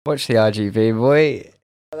Watch the RGB, boy.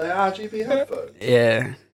 Are they RGB headphones?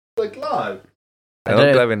 Yeah. They glow. They're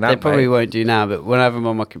not glowing that, They probably mate. won't do now, but when I have them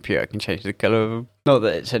on my computer, I can change the colour of them. Not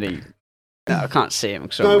that it's any... No, I can't see them.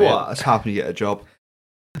 You know what? That's happening to get a job.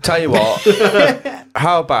 Tell you what,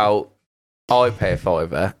 how about I pay a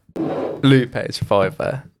 £5, Lou pays a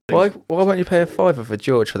 £5. Why won't you pay a £5 for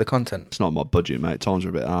George for the content? It's not my budget, mate. Times are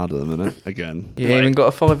a bit harder at the minute. Again. You ain't even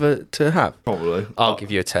got a £5 to have? Probably. I'll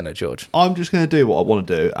give you a tenner, George. I'm just going to do what I want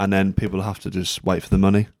to do, and then people have to just wait for the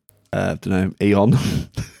money. Don't know, Eon.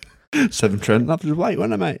 Severn Trent. I'll have to just wait,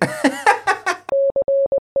 won't I, mate?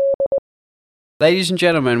 Ladies and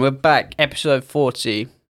gentlemen, we're back. Episode 40.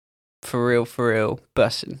 For real,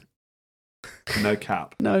 bussin'. No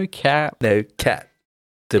cap. No cap. No cat.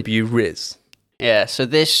 W Riz. Yeah, so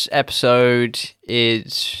this episode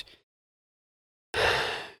is...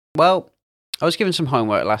 Well, I was given some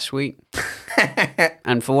homework last week,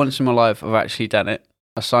 and for once in my life, I've actually done it.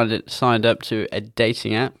 I signed up to a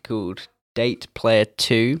dating app called Date Player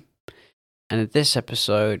 2, and in this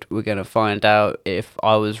episode, we're going to find out if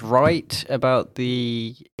I was right about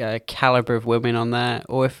the caliber of women on there,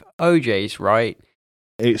 or if OJ's right.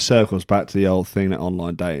 It circles back to the old thing that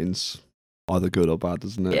online dating's either good or bad,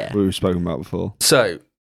 doesn't it? Yeah. We've spoken about before. So,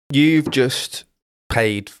 you've just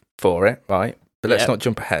paid for it, right? But let's Yep. not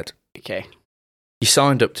jump ahead. Okay. You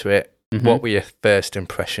signed up to it. Mhm. What were your first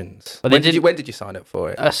impressions? Well, when did you sign up for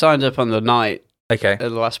it? I signed up on the night Okay. of the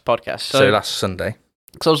last podcast. So last Sunday.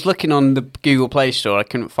 Because I was looking on the Google Play Store, I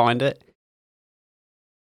couldn't find it.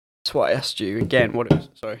 That's why I asked you again what it was.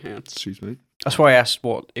 Sorry, hang on. Excuse me. That's why I asked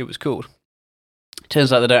what it was called.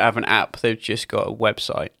 Turns out they don't have an app; they've just got a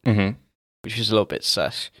website, Mm-hmm. which is a little bit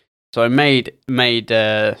sus. So I made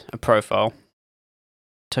a profile,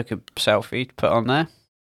 took a selfie to put on there,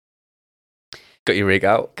 Got your rig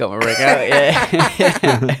out. got my rig out,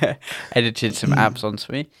 yeah, edited some apps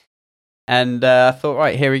onto me, and I thought,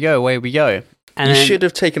 right, here we go, away we go. And You then- should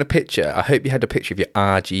have taken a picture. I hope you had a picture of your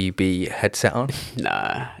RGB headset on.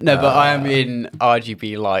 No, but I am in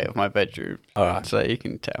RGB light of my bedroom, All right. so you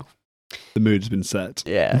can tell. The mood's been set.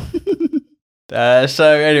 Yeah. So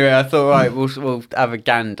anyway, I thought, right, we'll have a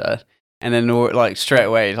gander, and then like straight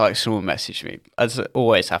away, like someone messaged me, as it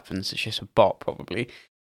always happens. It's just a bot, probably.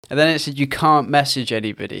 And then it said you can't message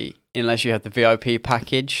anybody unless you have the VIP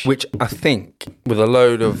package. Which I think with a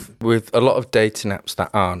lot of dating apps that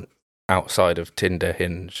aren't outside of Tinder,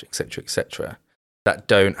 Hinge, etc., that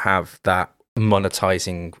don't have that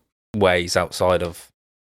monetizing ways outside of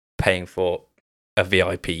paying for a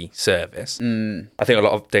VIP service. I think a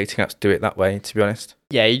lot of dating apps do it that way, to be honest.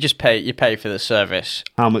 Yeah, you just pay for the service.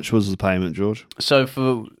 How much was the payment, George? So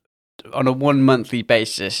on a 1 monthly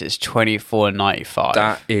basis, it's $24.95.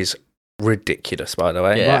 That is ridiculous, by the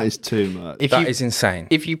way. Yeah. That is too much. That is insane.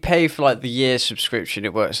 If you pay for like the year subscription,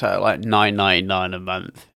 it works out like $9.99 a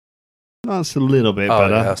month. That's a little bit Oh,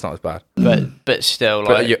 better. yeah, that's not as bad. But still,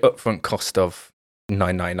 But like, your upfront cost of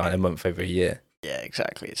 $9.99 a month over a year. yeah,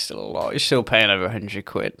 exactly. It's still a lot. You're still paying over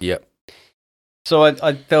 £100. Yep. So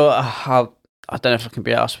I thought, I don't know if I can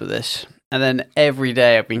be asked for this. And then every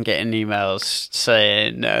day I've been getting emails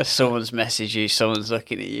saying someone's messaged you, someone's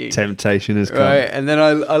looking at you. Temptation has come. Right, and then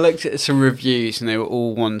I looked at some reviews, and they were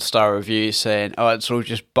all 1-star reviews saying, "Oh, it's all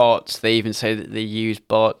just bots." They even say that they use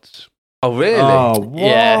bots. Oh, really? Oh, what?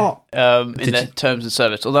 Yeah, in Did their you- terms of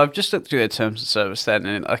service. Although I've just looked through their terms of service then,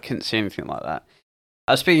 and I couldn't see anything like that.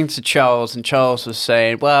 I was speaking to Charles, and Charles was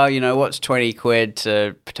saying, "Well, what's £20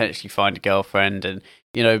 to potentially find a girlfriend?" And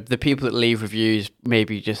the people that leave reviews,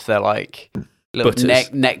 maybe just they're like little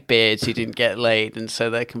Butters. neck beards who didn't get laid, and so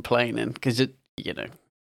they're complaining because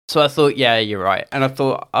So I thought, yeah, you're right, and I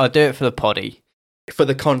thought I'll do it for the poddy. For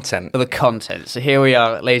the content. For the content. So here we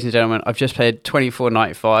are, ladies and gentlemen. I've just paid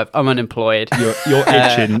 $24.95. I'm unemployed. You're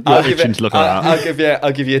itching. You're itching to look at that.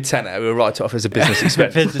 I'll give you a tenner. We'll write it off as a business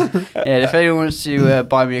expense. Yeah, if anyone wants to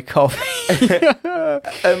buy me a coffee.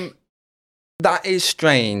 That is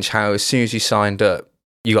strange how as soon as you signed up,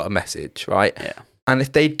 you got a message, right? Yeah. And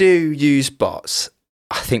if they do use bots,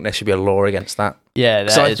 I think there should be a law against that. Yeah,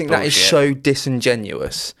 So I think that is so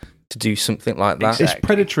disingenuous to do something like that. Exactly. It's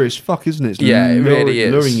predatory as fuck, isn't it? It's Yeah, it really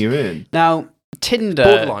is. luring you in. Now, Tinder,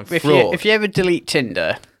 Borderline if fraud. you ever delete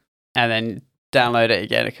Tinder and then download it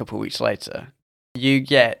again a couple of weeks later, you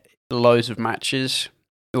get loads of matches,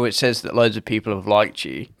 or it says that loads of people have liked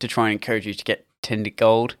you to try and encourage you to get Tinder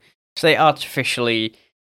Gold. So they artificially...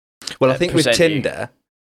 Well, I think with present you. Tinder,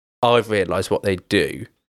 I've realised what they do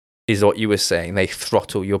is what you were saying. They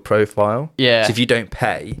throttle your profile. Yeah. So if you don't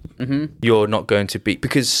pay, hmm you're not going to be...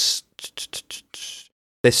 Because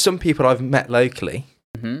there's some people I've met locally.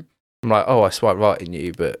 hmm I'm like, oh, I swipe right in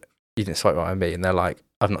you, but you didn't swipe right on me, and they're like,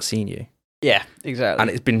 I've not seen you, Yeah, exactly. and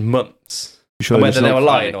it's been months. You sure And they're whether just they were not-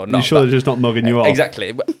 lying or not, You sure but- they're just not mugging you off?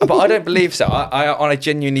 Exactly, but I don't believe so. I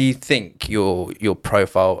genuinely think your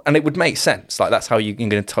profile, and it would make sense. Like that's how you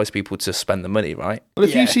can entice people to spend the money, right? Well,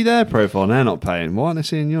 if Yeah. you see their profile and they're not paying, why aren't they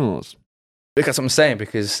seeing yours? Because I'm saying,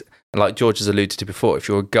 because like George has alluded to before, if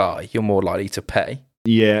you're a guy, you're more likely to pay.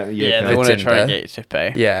 Yeah, yeah, they okay. want to try and Tinder. get you to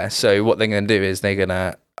pay. Yeah. So what they're going to do is they're going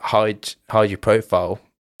to hide your profile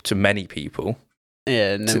to many people,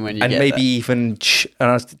 Yeah, and then when you and get maybe that- even. And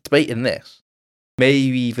I was debating this.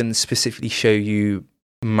 Maybe even specifically show you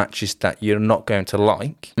matches that you're not going to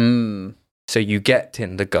like. Mm. So you get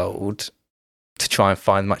Tinder Gold to try and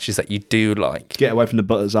find matches that you do like. Get away from the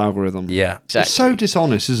Butters algorithm. Yeah. Exactly. It's so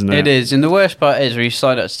dishonest, isn't it? It is, and the worst part is when you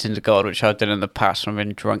sign up to Tinder Gold, which I've done in the past when I've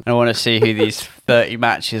been drunk, and I want to see who these 30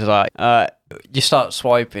 matches are like. You start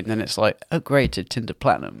swiping, and it's like, upgrade to Tinder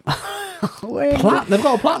Platinum. They've They've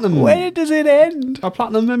got a platinum. When does it end? A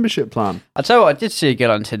platinum membership plan. I tell you what, I did see a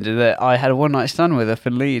girl on Tinder that I had a one night stand with up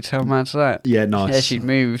in Leeds. How mad's that? Yeah, nice. Yeah, she'd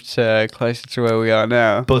moved closer to where we are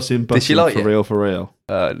now. Bussing, Did she like for you? real, for real.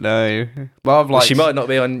 No. Well, I've Well, liked, she might not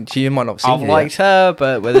be on. She might not. Have I've seen liked her,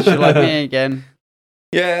 but whether she'll like me again.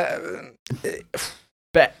 Yeah.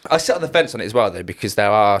 But I sit on the fence on it as well, though, because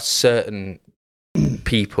there are certain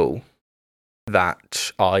people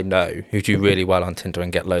that I know who do really well on Tinder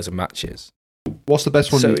and get loads of matches. What's the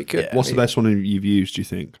best one? So you- it could. What's the best one you've used? Do you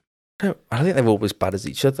think? I don't think they're all as bad as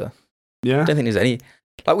each other. Yeah. I don't think there's any.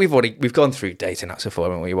 Like we've gone through dating apps before,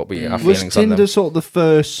 haven't we? What we our Was feelings on Tinder them. sort of the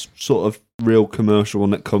first sort of real commercial one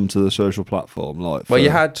that come to the social platform? Like, Well, you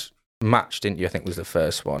for- had Match, didn't you? I think was the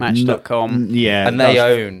first one. Match.com. Yeah, And they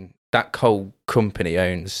that's- own that whole company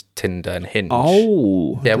owns Tinder and Hinge.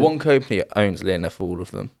 Oh, Yeah, one company owns near enough all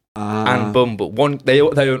of them, Ah. and Bumble. They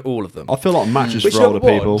own all of them. I feel like matches Which for older number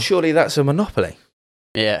one? people. Surely that's a monopoly.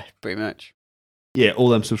 Yeah, pretty much. Yeah, all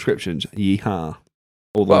them subscriptions. Yeehaw.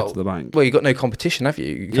 All the way Well, to the bank. Well, you got no competition, have you?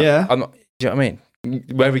 You can't- Yeah. I'm not. Do you know what I mean?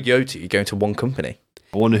 Wherever you go to, you go into one company.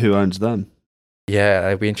 I wonder who owns them. Yeah,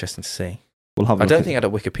 it'd be interesting to see. We'll have a I look don't at- think I had a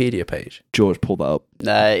Wikipedia page. George pulled that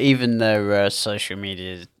up. Even their social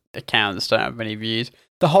media accounts don't have many views.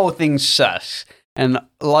 The whole thing's sus. And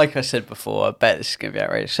like I said before, I bet this is going to be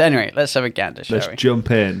outrageous. So anyway, let's have a gander, shall Let's we?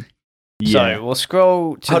 jump in. Yeah. So we'll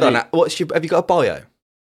scroll to Hold the, on. Have you got a bio?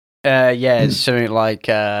 yeah, it's something like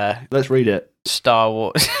Let's read it. Star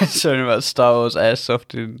Wars. Something about Star Wars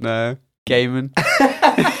airsoft and gaming.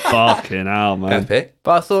 Fucking hell, man. Epic.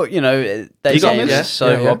 But I thought, they You got gamers, this?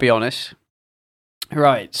 so Yeah. I'll be honest.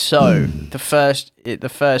 Right, so the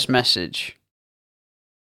first message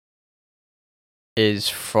is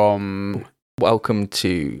from Welcome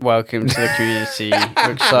to. Welcome to the community.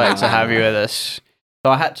 We're excited to have you with us.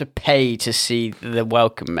 So I had to pay to see the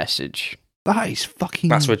welcome message. That is fucking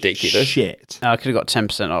That's ridiculous. shit. I could have got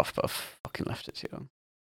 10% off, but I fucking left it too long.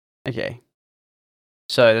 Okay.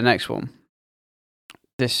 So the next one.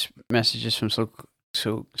 This message is from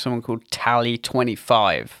someone called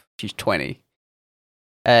Tally25. She's 20.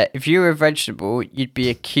 If you were a vegetable, you'd be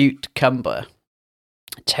a cute cumber.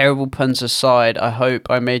 Terrible puns aside, I hope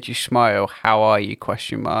I made you smile. How are you?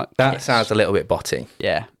 Question mark. That Yes. sounds a little bit botty.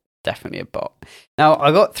 Yeah, definitely a bot. Now,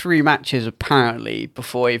 I got 3 matches apparently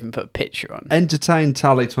before I even put a picture on. Entertain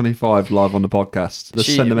Tally25 live on the podcast.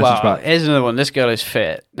 Let's send a message back. Here's another one. This girl is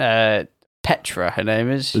fit. Petra, her name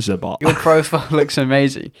is. This is a bot. Your profile looks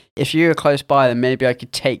amazing. If you were close by, then maybe I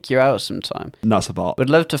could take you out sometime. And that's a bot. Would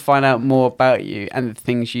love to find out more about you and the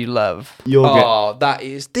things you love. Oh, that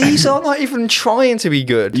is. These are not even trying to be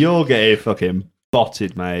good. You're getting fucking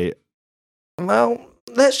botted, mate. Well,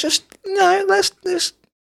 let's just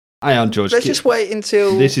Hang on, George. let's just wait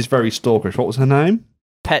until. This is very stalkerish. What was her name?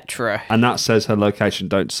 Petra. And that says her location.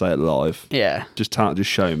 Don't say it live. Yeah. Just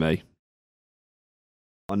show me.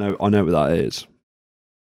 I know what that is.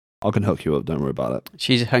 I can hook you up. Don't worry about it.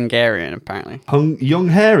 She's Hungarian, apparently. Young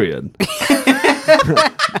Harian.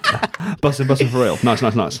 Busting for real.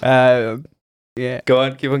 Nice. Yeah. Go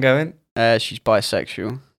on, keep on going. She's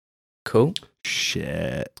bisexual. Cool.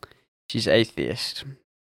 Shit. She's atheist.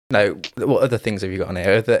 No, what other things have you got on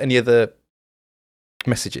here? Are there any other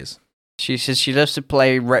messages? She says she loves to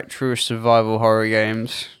play retro survival horror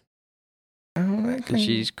games. Oh, And okay.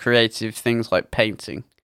 she's creative things like painting.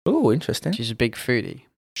 Oh, interesting. She's a big foodie.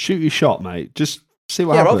 Shoot your shot, mate. Just see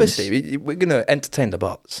what Yeah, happens. obviously, we're going to entertain the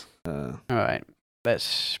bots. Uh, All right.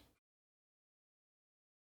 Let's.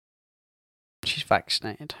 She's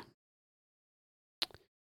vaccinated.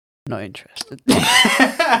 Not interested.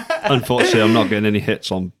 unfortunately, I'm not getting any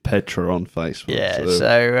hits on Petra on Facebook. Yeah, so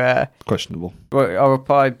so questionable. I'll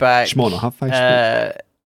reply back. She might not have Facebook.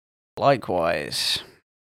 Likewise.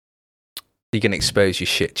 You can expose your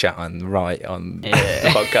shit chat on the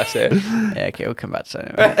Yeah. podcast here. Yeah, okay, we'll come back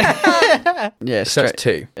to that. Yeah, So that's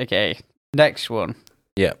straight. 2. Okay, next one.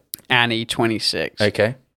 Yeah. Annie, 26.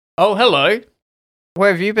 Okay. Oh, hello.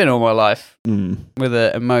 Where have you been all my life? Mm. With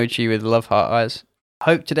an emoji with love heart eyes.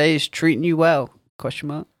 Hope today is treating you well. Question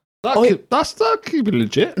mark. That could be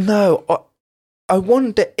legit. No, I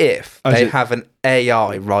wonder if Is they it- have an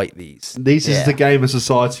AI write these. This is Yeah. the game of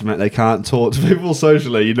society, mate. They can't talk to people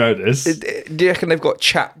socially. You know this. Do you reckon they've got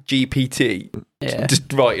Chat GPT Yeah.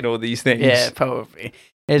 just writing all these things Yeah, probably.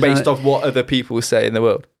 Here's based another- off what other people say in the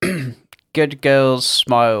world? Good Girls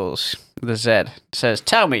Smiles with a Z says,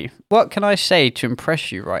 tell me, what can I say to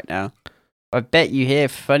impress you right now? I bet you hear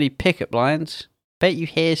funny pickup lines. Bet you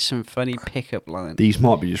hear some funny pickup lines. These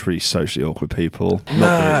might be just really socially awkward people.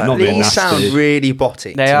 Nah, not being these nasty. sound really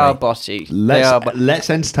botty. They to are me. botty. They are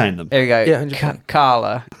Let's entertain them. Here we go. Yeah, 100%.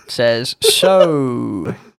 Carla says,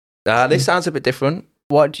 so This sounds a bit different.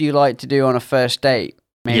 what do you like to do on a first date?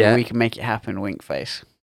 Maybe Yeah. we can make it happen, wink face.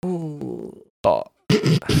 But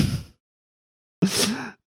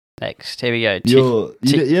next, here we go.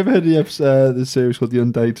 You ever heard of the episode, the series called The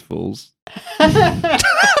Undateables?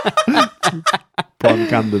 Prime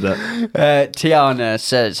candidate. Tiana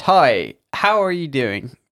says, hi, how are you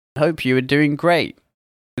doing? Hope you are doing great.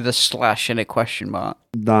 With a slash and a question mark.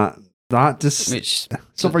 That just Which,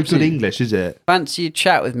 it's not very good English, is it? fancy a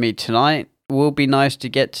chat with me tonight? Will be nice to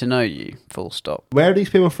get to know you. Full stop. Where are these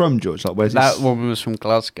people from, George? Like, where's That this? woman was from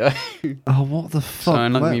Glasgow. Oh, what the So fuck?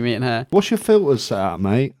 I'm not going to be Where- meeting her. What's your filters set at,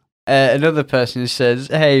 mate? Another person says,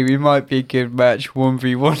 hey, we might be a good match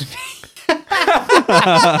 1v1.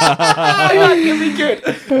 That could be good.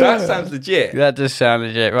 That sounds legit. That does sound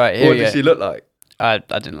legit. Right, here What we go. does she look like? I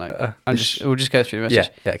didn't like it. We'll just go through the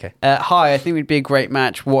message. Yeah, okay. Hi, I think we'd be a great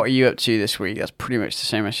match. What are you up to this week? That's pretty much the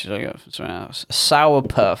same message I got from someone else. Sour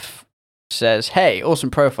Puff says, hey,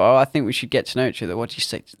 awesome profile. I think we should get to know each other. What do you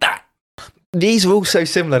say to that? These are all so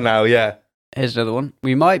similar now, yeah. Here's another one.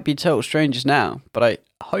 We might be total strangers now, but I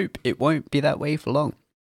hope it won't be that way for long.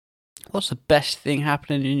 What's the best thing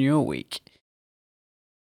happening in your week?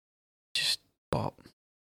 Just bop.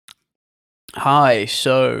 Hi,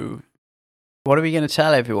 so what are we going to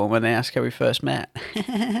tell everyone when they ask how we first met?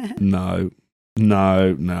 No,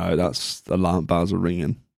 that's alarm bells are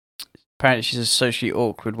ringing. Apparently she's a socially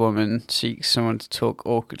awkward woman, seeks someone to talk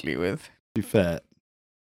awkwardly with. To be fair.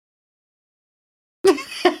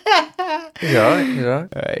 Yeah.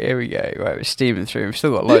 Alright, here we go. Right, we're steaming through. We've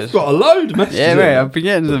still got loads. You've got a load of messages. Yeah, mate, here. I've been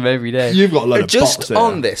getting to them every day. You've got a load of Just bots here.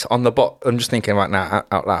 on this, on the bot, I'm just thinking right now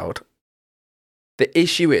out loud. The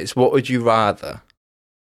issue is, what would you rather?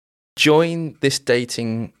 Join this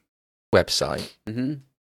dating website Mm-hmm.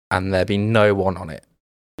 and there be no one on it.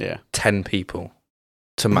 Yeah. 10 people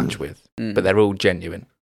to match with, Mm. but they're all genuine.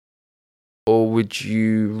 Or would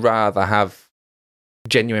you rather have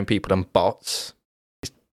genuine people and bots?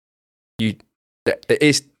 It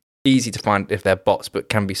is easy to find if they're bots, but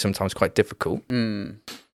can be sometimes quite difficult Mm.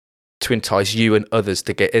 to entice you and others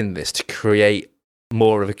to get in this, to create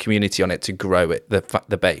more of a community on it, to grow it,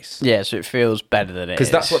 the base. Yeah, so it feels better than it is.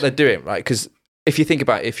 Because that's what they're doing, right? Because if you think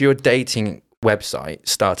about it, if you're a dating website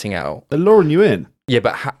starting out, They're luring you in. yeah,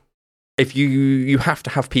 but if you have to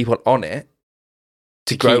have people on it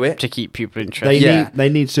to grow it. To keep people They interested. Yeah.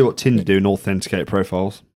 need to do what Tinder do and authenticate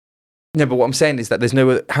profiles. No, but what I'm saying is that there's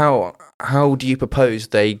no how do you propose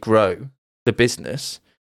they grow the business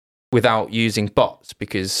without using bots?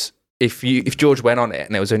 Because if George went on it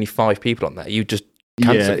and there was only 5 people on there, you just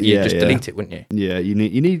cancel it, you just delete it, wouldn't you? Yeah, you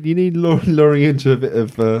need luring into a bit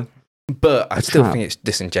of But I still trap. think it's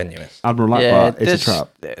disingenuous. Admiral Yeah, Akbar. It's a trap.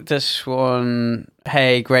 This one,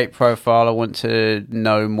 hey, great profile. I want to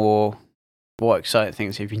know more. What exciting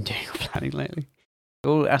things have you been doing or planning lately?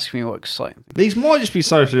 They're all asking me what exciting things. These might just be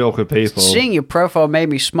socially awkward people. Seeing your profile made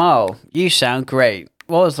me smile. You sound great.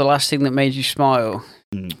 What was the last thing that made you smile?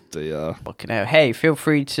 Fucking hell. Hey, feel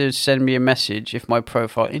free to send me a message if my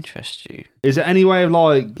profile interests you. Is there any way of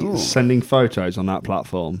Ooh. sending photos on that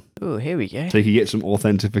platform Oh, here we go. so you can get some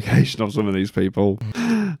authentication of some of these people?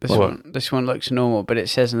 This one looks normal, but it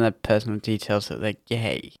says in their personal details that they're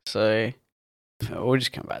gay. So we'll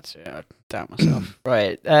just come back to it. I doubt myself.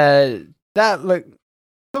 Right. That look.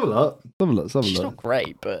 Have a look. She's not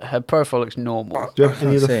great, but her profile looks normal. Do you have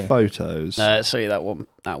any Can't other see. photos? See that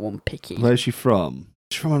one picky. Where's she from?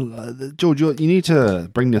 She's from George. You need to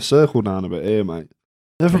bring your circle down a bit here, mate.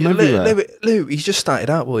 They're from everywhere. Lou, he's just started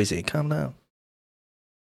out, Boise. Calm down.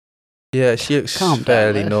 Yeah, she looks Calm down,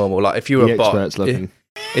 fairly Les. normal. Like if you were The a bot, expert's looking.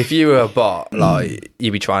 if you were a bot, like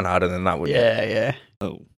you'd be trying harder than that, wouldn't you? Yeah.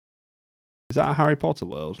 Oh, is that a Harry Potter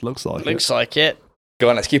world? Looks like Looks like it. Go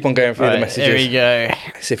on, let's keep on going through the messages. Here we go.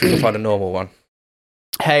 See if we can find a normal one.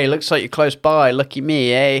 Hey, looks like you're close by. Lucky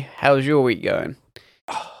me, eh? How's your week going?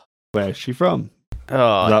 Where's she from?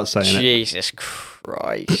 Oh, Without saying it. Jesus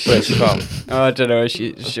Christ. Where's she from? Oh, I don't know.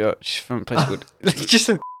 She's from a place called... Just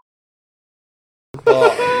a...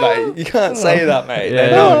 Mate, you can't say that, mate. Yeah.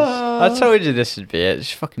 No. I told you this would be it.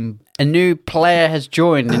 It's fucking... A new player has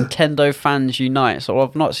joined Nintendo Fans Unite. So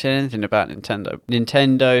I've not seen anything about Nintendo.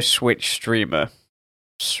 Nintendo Switch streamer.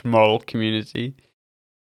 Small community.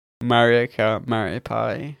 Mario Kart, Mario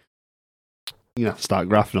Party. You have to start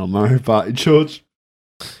graphing on Mario Party, George.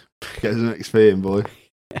 Get some XP in, boy.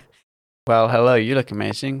 Well, hello. You look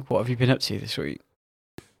amazing. What have you been up to this week?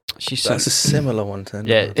 That's a similar one to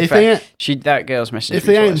Yeah, If they ain't, that girl's messaged if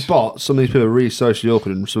me they ain't twice. bots, some of these people are really socially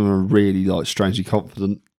awkward and some of them are really like strangely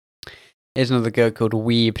confident. Here's another girl called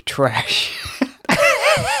Weeb Trash.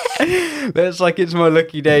 That's like, it's my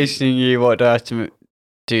lucky day seeing you. What do I have to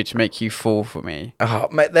do to make you fall for me? Oh,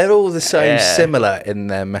 mate, they're all the same, Yeah. similar in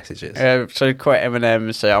their messages. So quite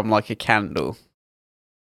Eminem say I'm like a candle.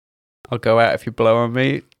 I'll go out if you blow on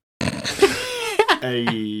me.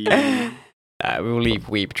 Hey. We'll leave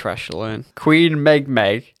Weeb Trash alone. Queen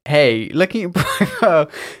Meg. Hey, looking at profile,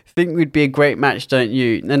 think we'd be a great match, don't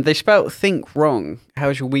you? And they spelled think wrong.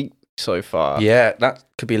 How's your week so far? Yeah, that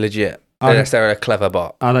could be legit. Um, Unless they're a clever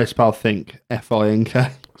bot. I know spell think, Fink.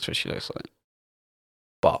 That's what she looks like.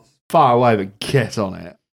 Bot. Far away, but get on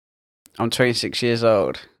it. I'm 26 years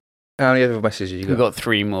old. How many other messages you We've got? got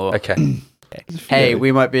 3 more. Okay. Hey,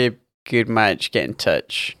 we might be a good match. Get in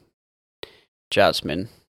touch. Jasmine.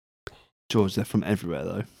 George, they're from everywhere,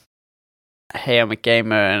 though. Hey, I'm a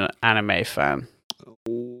gamer and anime fan.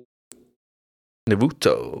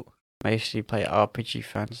 Naruto. Mostly play RPG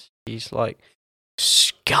fantasies like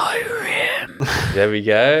Skyrim. There we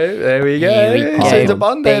go. There we Here we go. go, Sends a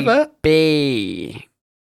bond over. Baby.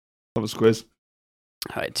 That was quiz.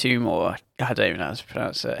 Alright, 2 more. I don't even know how to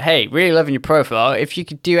pronounce it. Hey, really loving your profile. If you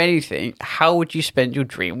could do anything, how would you spend your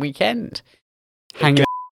dream weekend? Hanging.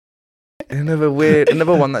 Another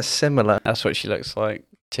one that's similar. That's what she looks like.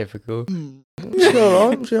 Typical. She's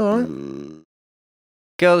alright. She's alright.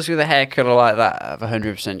 Girls with a haircut like that have a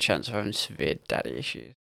 100% chance of having severe daddy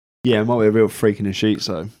issues. Yeah, it might be a real freak in the sheets,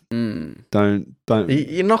 though. Mm. Don't.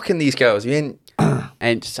 You're knocking these girls. You ain't.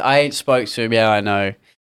 And I ain't spoke to him. Yeah, I know.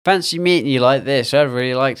 Fancy meeting you like this. I'd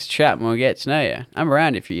really like to chat and we'll get to know you. I'm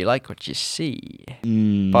around if you like what you see.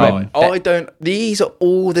 Bye. I don't. These are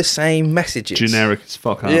all the same messages. Generic as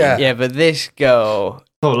fuck, aren't Yeah. they? Yeah, but this girl.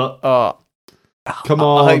 Oh, look. Oh, Come I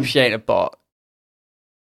on. hope she ain't a bot.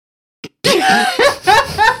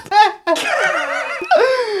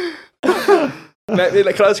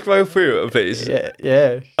 Mate, can I scroll through it, please?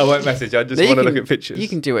 Yeah. I won't message. I just No, you want to can- look at pictures. You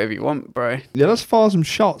can do whatever you want, bro. Yeah, let's fire some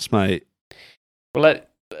shots, mate. Well,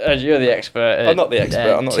 you're the expert. I'm not the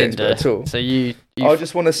expert. I'm not the expert at all. So you I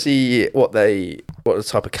just want to see what the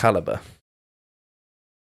type of caliber.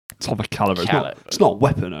 Type of caliber. Caliber. It's not a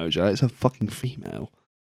weapon, OJ. It's a fucking female.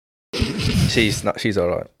 She's all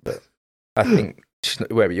right, but I think she's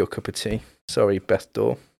not where your cup of tea. Sorry,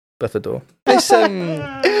 Bethador. This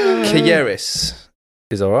Kieris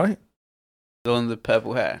is all right. the one with the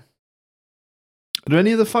purple hair. Are there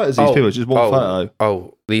any other photos of these people? Just one photo.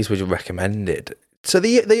 Oh, these were recommended. So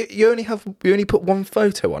you only put one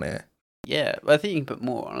photo on it. Yeah, but I think you can put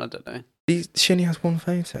more on. I don't know. She only has one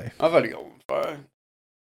photo. I've only got one photo.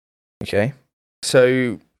 Okay,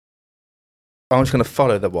 so I'm just going to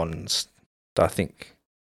follow the ones that I think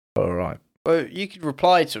are all right. Well, you could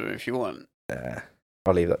reply to them if you want.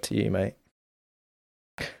 I'll leave that to you, mate.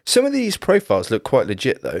 Some of these profiles look quite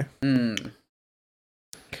legit, though. Mm.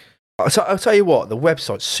 I'll tell you what, the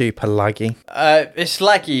website's super laggy. It's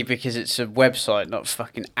laggy because it's a website, not a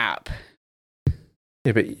fucking app.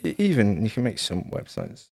 Yeah, but even you can make some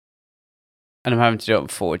websites. And I'm having to do it on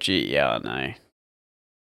 4G. Yeah, I know.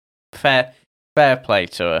 Fair play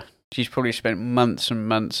to her. She's probably spent months and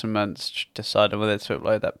months and months deciding whether to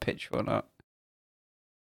upload that picture or not.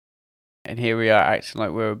 And here we are acting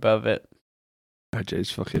like we're above it.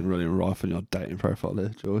 OJ's fucking running rife on your dating profile there,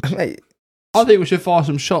 George. Mate, I think we should fire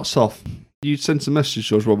some shots off. You send some messages,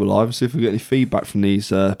 George Rob Alive, and see if we get any feedback from these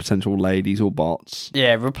potential ladies or bots.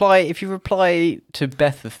 Yeah, if you reply to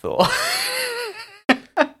Bethathor.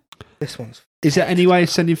 this one's... Is there any way of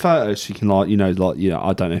sending photos so you can, I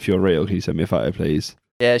don't know if you're real. Can you send me a photo, please?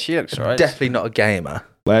 Yeah, she looks right. Definitely not a gamer.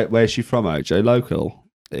 Where's she from, OJ?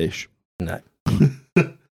 Local-ish? No.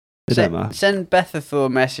 It don't matter. Send Bethathor a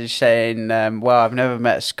message saying, well, I've never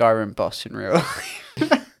met a Skyrim boss in real life.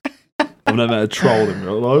 I've never met a troll in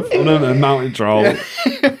real life. I've never met a mountain troll.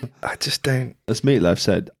 I just don't... As Meatloaf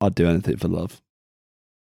said, I'd do anything for love.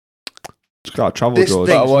 It's got to travel, This George.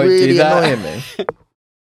 But I thing's won't do really that. annoying me.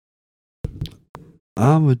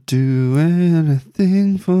 I would do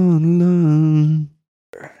anything for love.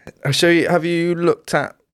 So, have you looked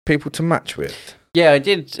at people to match with? Yeah, I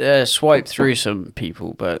did swipe through some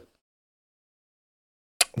people, but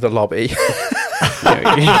The lobby.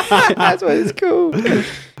 That's That's what it's called.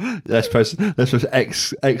 Let's press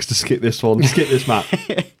X to skip this one. Skip this map.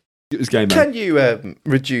 Skip this game, man. Can you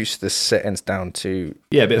reduce the settings down to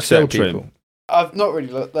Yeah, a bit of certain filtering. people? I've not really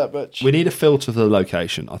looked that much. We need a filter for the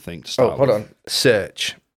location, I think, to start Oh, hold with. on.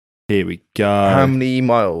 Search. Here we go. How many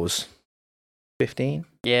miles? 15?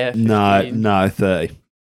 Yeah, No, 15. no, 30.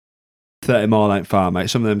 30 mile ain't far, mate.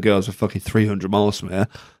 Some of them girls are fucking 300 miles from here.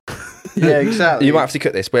 Yeah, exactly. You might have to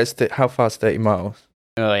cut this. How far is 30 miles?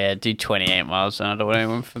 Oh yeah, do 28 miles, and I don't want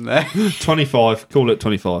anyone from there. 25. Call it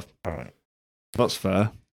 25. All right. That's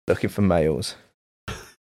fair. Looking for males.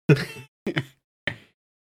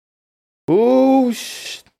 Oh,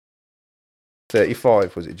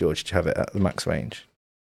 35 was it, George? Did you have it at the max range?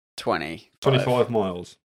 20. 25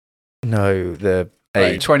 miles. No, the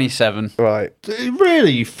Right, age. 27. Right.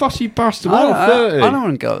 Really? You fussy bastard. I Why not 30? don't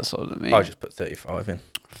want to go that's older than me. I just put 35 in.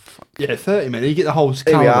 Yeah, 30 minutes. You get the whole Here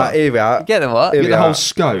we caliber. are. Here we are. Get the what? Here You we get the are. whole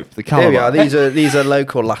scope, the Here we are. caliber. These are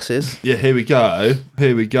local lasses. Yeah, here we go.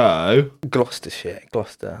 Here we go. Gloucestershire.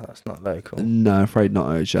 Gloucester. That's not local. No, afraid not,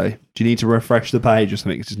 OJ. Do you need to refresh the page or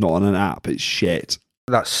something? Because it's not on an app. It's shit.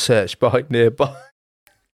 That's search by nearby.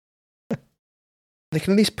 They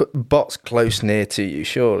can at least put bots close near to you,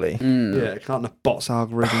 surely. Yeah, can't the bots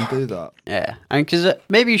algorithm do that? Yeah, and because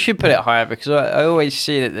maybe you should put it higher because I always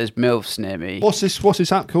see that there's MILFs near me. What's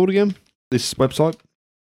this app called again? This website?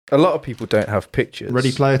 A lot of people don't have pictures.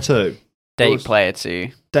 Ready Player 2. Date Player 2.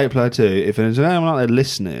 Date Player 2. If there's anyone out there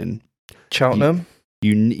listening, Cheltenham.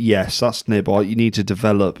 yes, that's nearby. You need to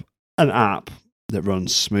develop an app that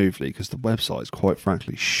runs smoothly because the website is quite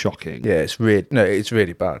frankly shocking. Yeah, it's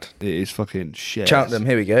really bad. It is fucking shit. Cheltenham,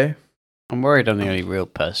 here we go. I'm worried I'm the only real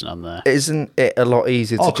person on there. Isn't it a lot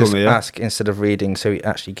easier to I'll just come here. ask instead of reading so we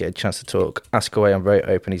actually get a chance to talk? Ask away, I'm very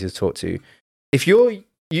open, easy to talk to. If you're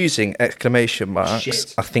using exclamation marks,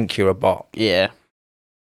 Shit. I think you're a bot. Yeah.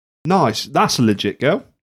 Nice. That's a legit girl.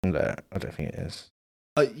 No, I don't think it is.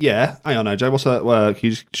 Yeah. Hang on, AJ. What's that? Can you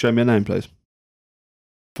just show me a name, please?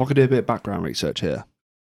 If I could do a bit of background research here.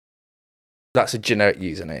 That's a generic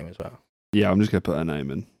username as well. Yeah, I'm just going to put her name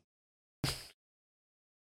in.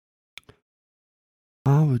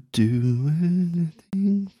 I would do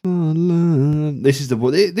anything for love. This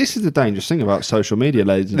is the dangerous thing about social media,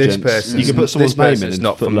 ladies and gents. You can put someone's name in and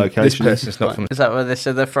not put from location. This person's not from. Is that where they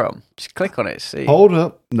said they're from? Just click on it, see. Hold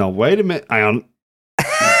up. No, wait a minute. Hang on.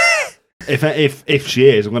 If she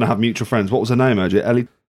is, I'm going to have mutual friends. What was her name, OJ? Ellie?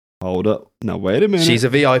 Hold up. No, wait a minute. She's a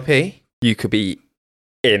VIP. You could be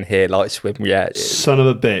in here like swim. Yeah, Son of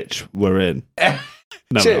a bitch. We're in.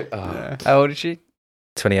 No, we're not. Oh, How old is she?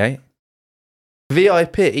 28.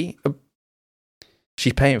 VIP.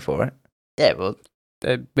 She's paying for it. Yeah, well,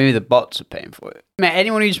 maybe the bots are paying for it. Mate,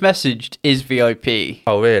 anyone who's messaged is VIP.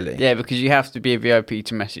 Oh, really? Yeah, because you have to be a VIP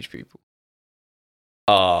to message people.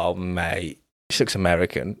 Oh, mate. She looks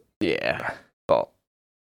American. Yeah. Bot.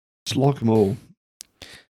 Just like them all.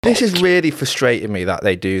 This is really frustrating me that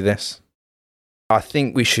they do this. I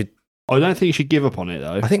think we should. I don't think you should give up on it,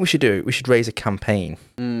 though. I think we should do it. We should raise a campaign.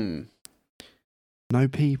 Mm. No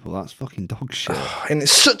people. That's fucking dog shit. And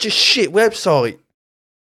it's such a shit website.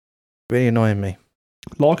 Really annoying me.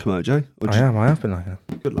 Like them, OJ. Or I just- have been like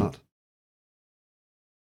that. Good lad.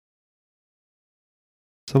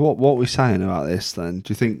 So what are we saying about this then?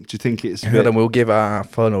 Do you think it's a Hold bit... on, we'll give our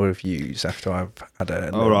final reviews after I've had a.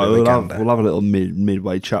 All right, we'll have a little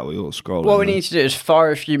midway chat. We'll scroll. What we need to do is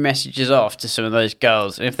fire a few messages off to some of those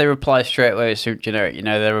girls, and if they reply straight away with something generic, you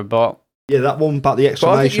know they're a bot. Yeah, that one about the But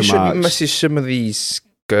I think you exclamation should marks. message some of these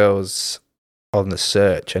girls on the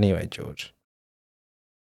search anyway, George.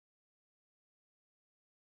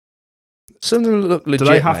 Some of them look legit.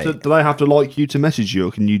 Do they have mate. to like you to message you,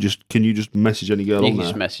 or can you just message any girl You on can there?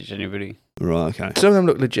 just message anybody. Right, okay. Some of them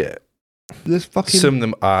look legit. There's fucking Some of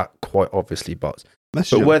them are quite obviously bots.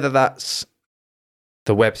 message. But them. whether that's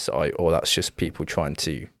the website or that's just people trying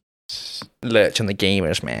to lurch on the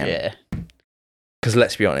gamers, man. Yeah. Because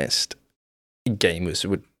let's be honest, gamers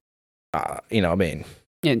would, you know what I mean?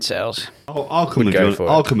 Incels. I'll come Would with go you. for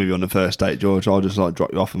I'll it. come with you on the first date, George. I'll just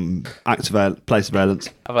drop you off and play surveillance.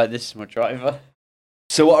 How about this is my driver?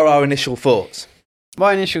 So what are our initial thoughts?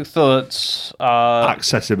 My initial thoughts are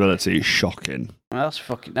Accessibility is shocking. well,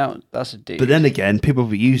 that's a dude. But then again, people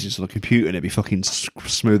will be using this on a computer and it'd be fucking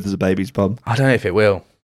smooth as a baby's bum. I don't know if it will.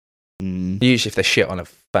 Mm. Usually if they're shit on a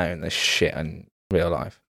phone, they're shit in real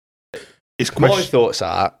life. My thoughts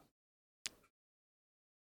are,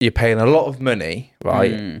 you're paying a lot of money,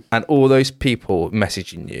 right? And all those people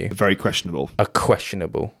messaging you very questionable. Are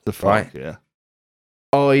questionable, right? Yeah.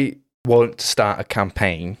 I want to start a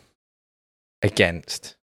campaign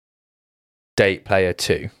against Date Player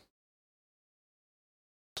 2.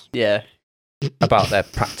 Yeah. About their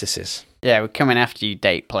practices. Yeah, we're coming after you,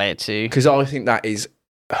 Date Player 2. Because I think that is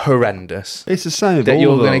horrendous. It's the same.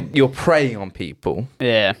 That you're preying on people.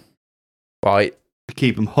 Yeah. Right. To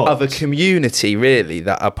keep them hooked. Of a community, really,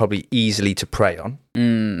 that are probably easily to prey on.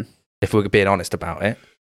 If we're being honest about it.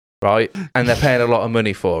 Right. And they're paying a lot of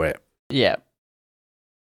money for it. Yeah.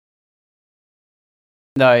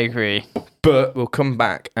 No, I agree. But we'll come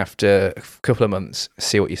back after a couple of months,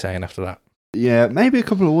 see what you're saying after that. Yeah, maybe a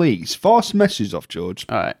couple of weeks. Fire some messages off, George.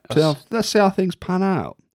 All right. Let's see how things pan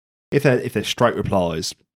out. If they're straight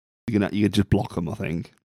replies, you can just block them, I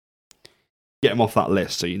think. Get them off that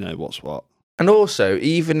list so you know what's what. And also,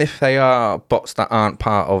 even if they are bots that aren't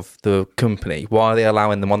part of the company, why are they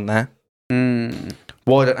allowing them on there?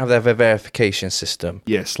 Why don't they have a verification system?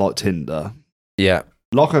 Yes, like Tinder. Yeah.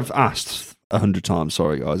 Like I've asked 100 times,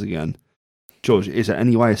 sorry guys again. George, is there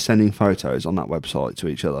any way of sending photos on that website to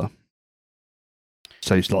each other?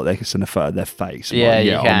 So it's like they can send a photo of their face. Yeah, like,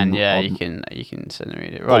 you can. You can send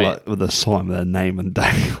it right. Like with a sign with their name and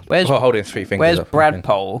date. Where's holding three fingers? Where's up Brad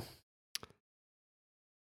Pole?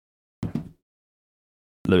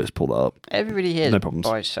 Lewis, pull that up. Everybody here is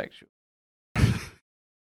bisexual.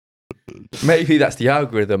 Maybe that's the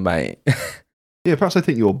algorithm, mate. Yeah, perhaps I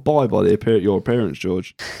think you're bi by your appearance,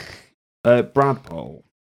 George. Brad Pole.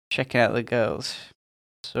 Checking out the girls.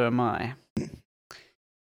 So am I.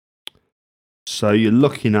 So you're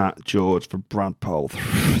looking at, George, for Brad Pole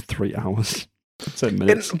 3 hours, 10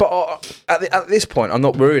 minutes. But at this point, I'm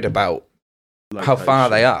not worried about how far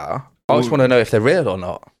they are. I just want to know if they're real or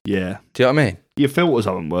not. Yeah. Do you know what I mean? Your filters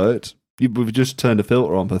haven't worked. We've just turned a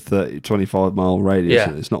filter on for 25 mile radius. Yeah.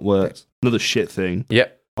 And it's not worked. Another shit thing. Yeah.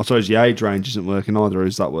 I suppose the age range isn't working either. Or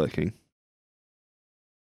is that working?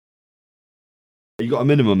 You got a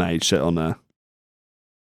minimum age set on there?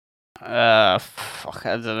 Fuck,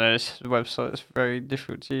 I don't know. This website is very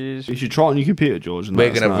difficult to use. You should try it on your computer, George. We're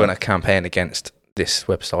going to run a campaign against this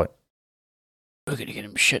website. We're going to get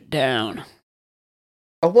him shut down.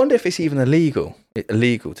 I wonder if it's even illegal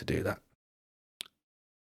to do that.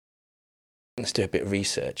 Let's do a bit of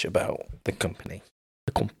research about the company.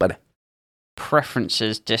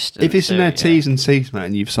 Preferences, distance. If it's in their T's and C's, mate,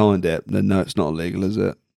 and you've signed it, then no, it's not illegal, is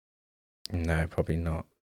it? No, probably not.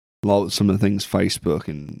 Like some of the things Facebook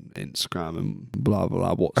and Instagram and blah,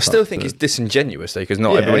 blah, blah. I still think it's disingenuous, though, because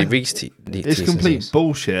not everybody reads these. It's complete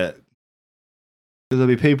bullshit. Because there'll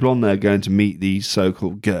be people on there going to meet these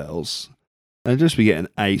so-called girls and just be getting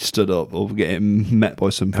stood up or getting met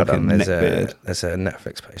by some fucking neckbeard. There's a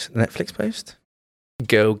Netflix post?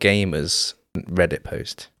 Girl Gamers Reddit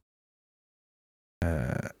post.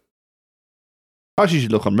 Actually, you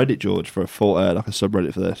should look on Reddit, George, for a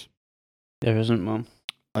subreddit for this. There isn't one.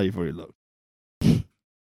 Oh, you've already looked.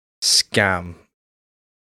 Scam.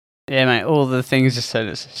 Yeah, mate, all the things just said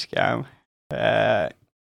it's a scam.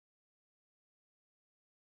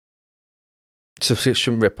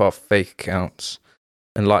 Subscription rip-off, fake accounts,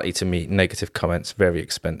 and likely to meet negative comments, very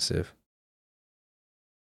expensive.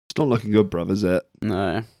 It's not looking good, bruv, is it?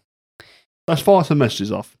 No. Let's fire some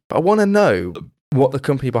messages off. But I want to know what the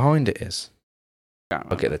company behind it is.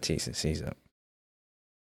 I'll get the T's and C's up.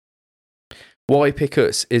 Why pick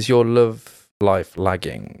us? Is your love life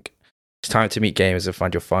lagging? It's time to meet gamers and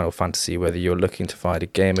find your final fantasy, whether you're looking to find a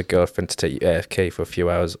gamer girlfriend to take you AFK for a few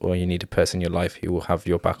hours, or you need a person in your life who will have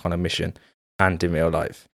your back on a mission and in real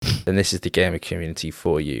life. Then this is the gamer community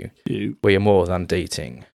for you. We are more than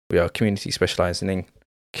dating. We are a community specializing in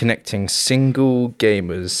connecting single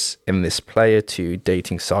gamers in this Player 2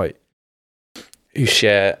 dating site who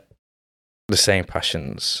share the same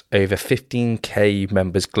passions. Over 15k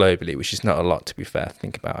members globally, which is not a lot, to be fair.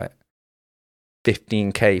 Think about it.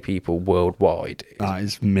 15k people worldwide. That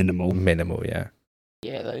is minimal. Minimal, yeah.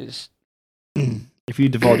 Yeah, those. If you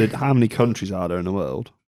divided, how many countries are there in the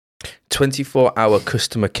world? 24-hour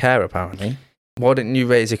customer care, apparently. Why didn't you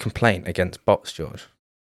raise a complaint against bots, George?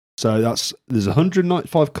 So there's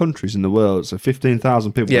 195 countries in the world, so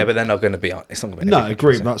 15,000 people. Yeah, but they're not going to be on. It's not going to be. No,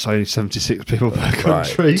 agree. But that's only 76 people per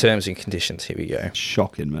country. Right. Terms and conditions. Here we go.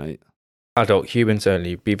 Shocking, mate. Adult humans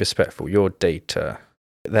only. Be respectful. Your data.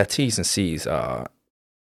 Their T's and C's are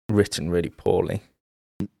written really poorly.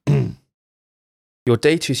 Your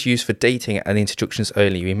data is used for dating and introductions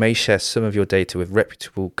only. We may share some of your data with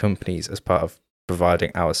reputable companies as part of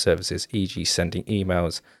providing our services, e.g., sending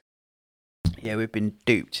emails Yeah, we've been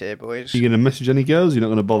duped here, boys. You going to message any girls? You're not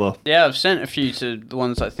going to bother? Yeah, I've sent a few to the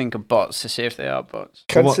ones I think are bots to see if they are bots.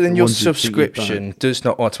 Cancelling your ones you think you've subscription does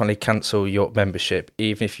not automatically cancel your membership.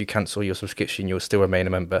 Even if you cancel your subscription, you'll still remain a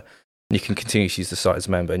member. You can continue to use the site as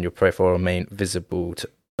a member, and your profile will remain visible to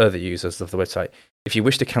other users of the website. If you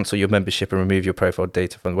wish to cancel your membership and remove your profile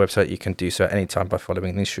data from the website, you can do so at any time by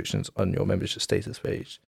following the instructions on your membership status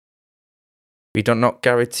page. We do not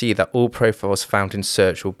guarantee that all profiles found in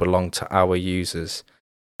search will belong to our users,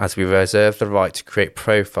 as we reserve the right to create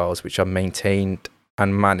profiles which are maintained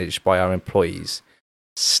and managed by our employees,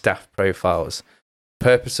 staff profiles. The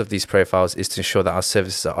purpose of these profiles is to ensure that our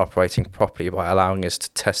services are operating properly by allowing us to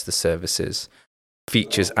test the services,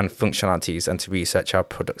 features and functionalities, and to research our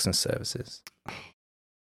products and services.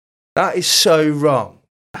 That is so wrong.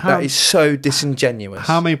 That is so disingenuous.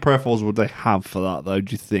 How many profiles would they have for that, though,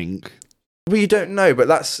 do you think? Well, you don't know, but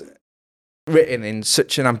that's written in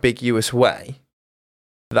such an ambiguous way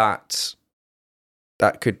that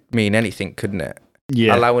could mean anything, couldn't it?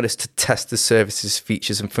 Yeah. Allowing us to test the services,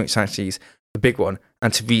 features and functionalities, the big one,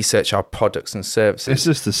 and to research our products and services. It's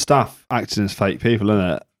just the staff acting as fake people,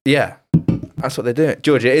 isn't it? Yeah, that's what they're doing.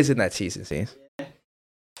 George, it is in their T's and C's.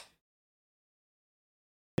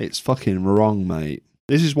 It's fucking wrong, mate.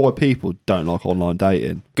 This is why people don't like online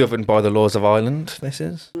dating. Governed by the laws of Ireland, this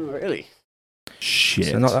is. Oh, really? Shit.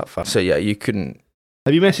 So not that far. So yeah, you couldn't.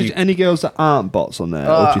 Have you messaged any girls that aren't bots on there?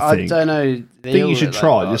 Or do you think? I don't know. I think you should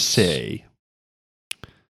try, just see.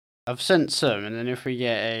 I've sent some, and then if we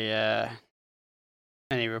get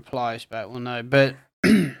any replies back, we'll know. But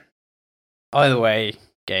either way,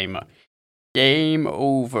 game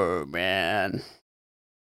over, man.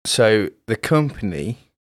 So the company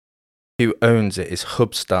who owns it is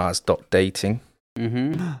Hubstars.dating.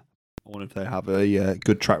 Mm-hmm. I wonder if they have a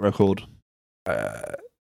good track record.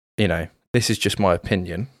 You know, this is just my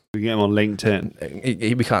opinion. We can get them on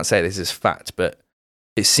LinkedIn. We can't say this is fact, but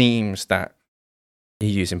it seems that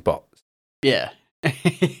you're using bots. Yeah.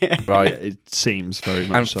 Right? It seems very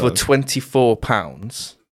much And so. for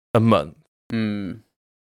 £24 a month,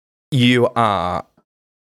 you are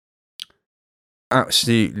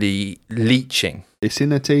absolutely leeching. It's in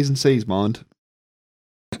their T's and C's, mind.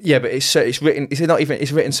 Yeah, but it's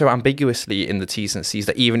written so ambiguously in the T's and C's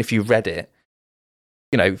that even if you read it,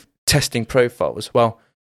 you know, testing profiles, well,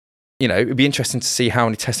 you know, it'd be interesting to see how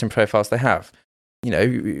many testing profiles they have. You know,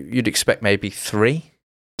 you'd expect maybe 3.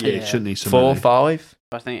 Yeah, it shouldn't need so 4, many. 5.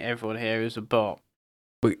 I think everyone here is a bot.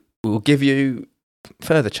 We'll give you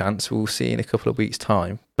further chance. We'll see in a couple of weeks'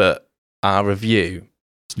 time. But our review,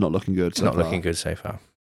 It's not looking good. it's not looking good so far.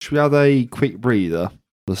 Should we have a quick breather?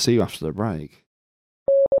 We'll see you after the break.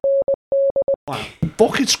 Wow.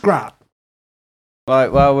 Fucking scrap.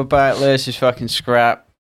 Right, well, we're back. Lewis is fucking scrap.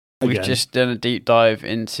 We've Again. just done a deep dive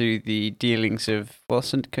into the dealings of,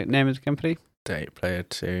 what's the name of the company? Date Player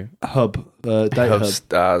 2. Date Hub.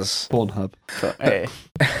 Hubstars. Pornhub. Hey.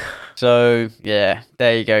 So, yeah,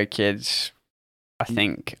 there you go, kids. I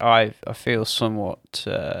think I feel somewhat...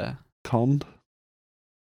 Conned.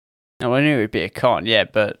 No, I knew it would be a con, yeah,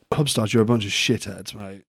 but Hubstars, you're a bunch of shitheads,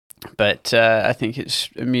 mate. I think it's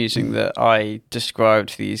amusing that I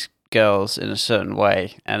described these girls in a certain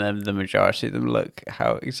way, and then the majority of them look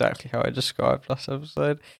exactly how I described last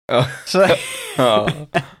episode. Oh. So, Oh.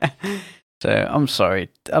 so I'm sorry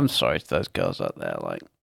to those girls out there. Like,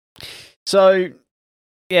 so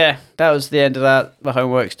yeah, that was the end of that. My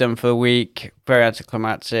homework's done for the week. Very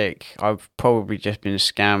anticlimactic. I've probably just been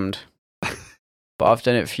scammed, but I've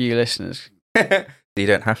done it for you listeners. You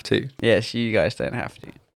don't have to. Yes, you guys don't have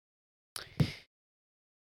to.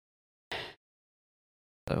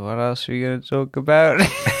 So what else are we going to talk about?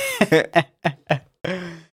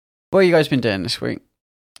 What have you guys been doing this week?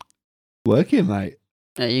 Working, mate.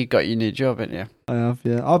 Yeah, you got your new job, haven't you? I have,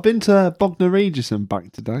 yeah. I've been to Bognor Regis and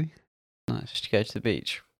back today. Nice. Did you go to the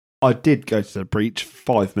beach? I did go to the beach for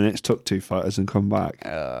 5 minutes, took 2 photos and come back.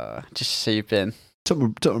 Just to see you've been. Took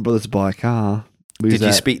my brother to buy a car. Did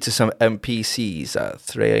you speak to some NPCs at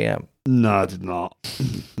 3 a.m? No, I did not.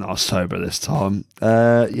 Not sober this time.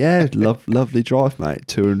 Yeah, lovely drive, mate.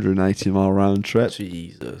 280-mile round trip.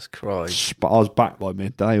 Jesus Christ. But I was back by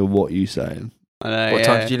midday, or what are you saying? I know, What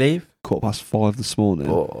time did you leave? 5:15 this morning.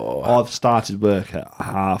 Oh, I've started work at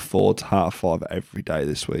 4:30 to 5:30 every day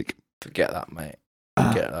this week. forget that, mate.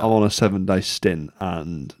 I'm Forget that. on a 7-day stint,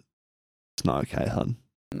 and it's not okay, hun.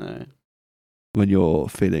 No. When you're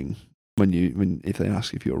feeling, if they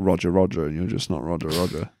ask if you're Roger and you're just not Roger,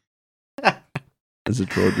 as a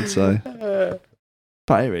droid would say.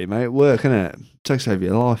 But anyway, mate, work, innit? Takes over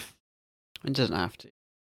your life. It doesn't have to.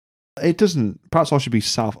 It doesn't. Perhaps I should be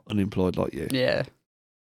self-unemployed like you. Yeah.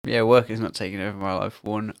 Yeah, work is not taking over my life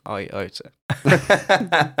one iota.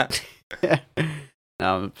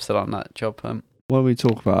 No, I'm still on that job hunt. Why don't we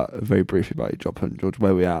talk about very briefly about your job hunt, George?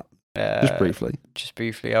 Where we at? Just briefly. Just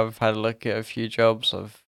briefly, I've had a look at a few jobs.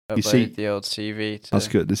 I've You see- uploaded the old CV to That's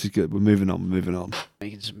good. This is good. We're moving on.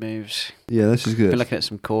 making some moves. Yeah, this is Been good. looking at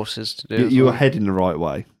some courses to do. as You are well. heading the right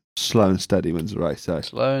way. Slow and steady wins the race. So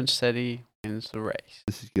Slow and steady wins the race.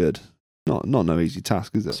 this is good. Not no easy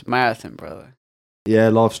task, is it? It's a marathon, brother. Yeah,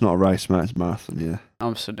 life's not a race, mate. It's a marathon. Yeah.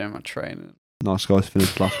 I'm still doing my training. Nice guys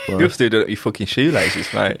finished last, bro. You're still doing it with your fucking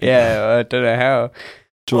shoelaces, mate. Yeah, I don't know how.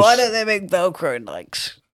 George, Why don't they make Velcro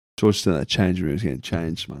likes? George's still in that change room. He's getting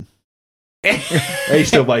changed, man. He's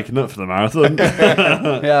still waking up for the marathon.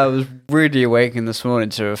 Yeah, I was really awakened this morning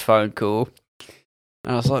to a phone call.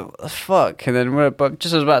 And I was like, what the fuck? And then but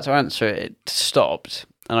just as I was about to answer it, it stopped.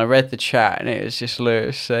 And I read the chat, and it was just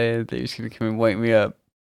Lewis saying that he was going to come and wake me up.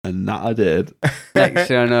 And that I did. Next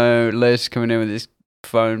thing I know, Lewis coming in with his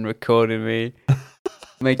phone recording me,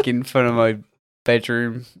 making fun of my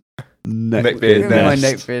bedroom. Neckbeard My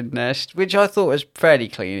nest. neckbeard nest, which I thought was fairly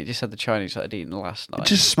clean. It just had the Chinese that I'd eaten last night. It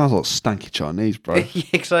just smells like stanky Chinese, bro. Do Yeah,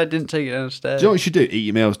 because I didn't take it downstairs. you know what you should do? Eat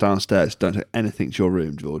your meals downstairs. Don't take anything to your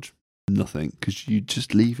room, George. Nothing, because you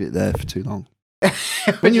just leave it there for too long.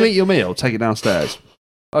 When you eat your meal, take it downstairs.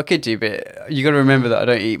 I could do, but you got to remember that I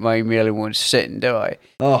don't eat my meal in one sitting, do I?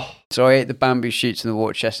 Oh, So I ate the bamboo shoots and the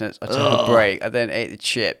water chestnuts. I took Ugh. a break. I then ate the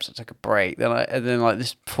chips. I took a break. Then like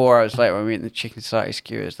this 4 hours later, I'm eating the chicken satay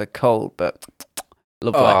skewers. They're cold, but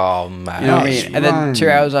lovely. Oh, man. You know what I That's mean? And then 2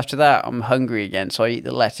 fine. hours after that, I'm hungry again, so I eat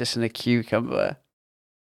the lettuce and the cucumber.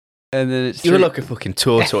 And then it's You three- look a fucking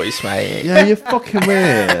tortoise, mate. yeah, you're fucking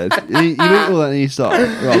weird. You eat all that and you start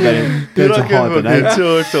go into hibernation.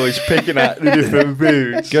 tortoise picking out the different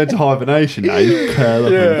foods. Go into hibernation now. You curl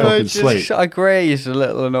up and I fucking just- sleep. I graze a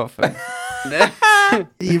little and often.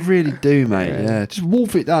 You really do, mate. Yeah. Yeah, just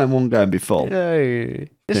wolf it down in one go and be full. No. It's,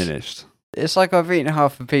 Finished. it's like I've eaten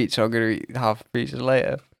half a pizza, I'm going to eat half a pizza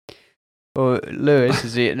later. Or Lewis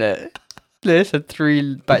has eaten it. Lewis had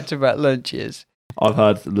 3 back-to-back lunches. I've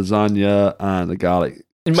had lasagna and a garlic.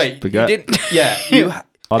 Mate, you Spaghetti. didn't. Yeah, you.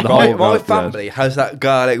 I had the my whole garlic bread. family has that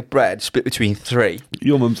garlic bread split between 3.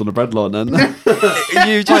 Your mum's on the bread line then.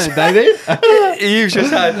 You just, baby. you've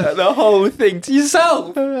just had the whole thing to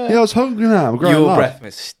yourself. Yeah, I was hungry now. I'm growing Your up. breath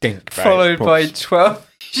must stink, bro. Followed by props. 12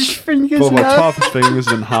 fingers. Bought my now. 12 fingers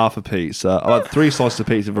and half a pizza. I had 3 slices of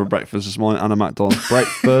pizza for breakfast this morning and a McDonald's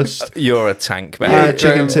breakfast. You're a tank, I man. had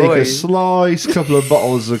chicken tikka boy. slice, couple of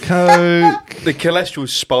bottles of Coke. The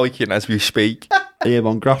cholesterol's spiking as we speak. Yeah, but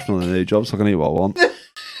I'm grafting on a new job, so I can eat what I want.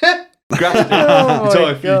 Oh my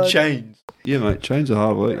Time for God. you change. Yeah, mate, change are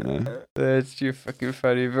hard work, you know. That's too fucking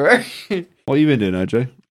funny, bro. What you been doing, OJ?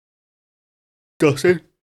 Gossip.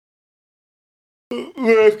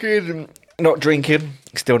 Working. Not drinking.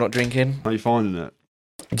 Still not drinking. How you finding it?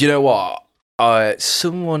 Do you know what?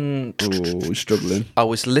 Someone. Oh, we're struggling. I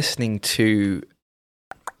was listening to.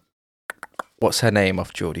 What's her name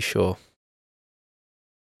off Geordie Shore?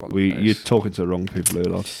 You're talking to the wrong people here,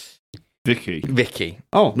 lad. Vicky. Vicky.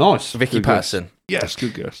 Oh, nice. Vicky Good guess. Patterson. Yes,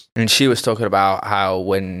 good guess. And she was talking about how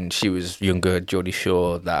when she was younger, Geordie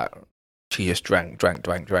Shore, that she just drank.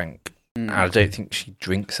 And I don't think she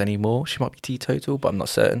drinks anymore. She might be teetotal, but I'm not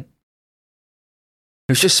certain.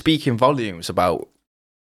 It was just speaking volumes about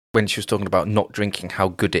when she was talking about not drinking, how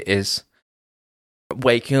good it is.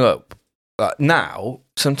 Waking up. Like now,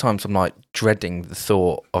 sometimes I'm like dreading the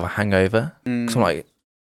thought of a hangover. So I'm like,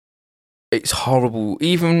 it's horrible.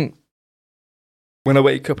 Even when I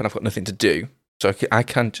wake up and I've got nothing to do, so I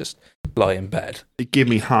can just lie in bed. It gave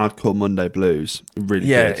me hardcore Monday blues. It really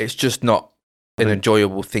Yeah, did. it's just not an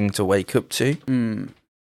enjoyable thing to wake up to.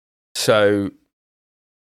 So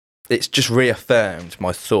it's just reaffirmed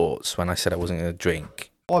my thoughts when I said I wasn't going to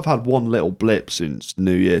drink. I've had one little blip since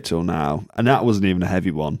New Year till now, and that wasn't even a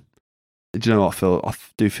heavy one. Do you know what? I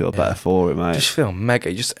do feel better for it, mate. Just feel mega.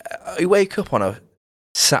 You wake up on a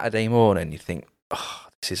Saturday morning, you think, oh,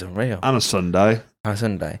 this is unreal. And a Sunday. On a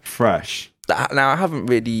Sunday. Fresh. Now, I haven't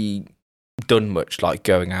really done much like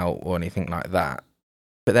going out or anything like that.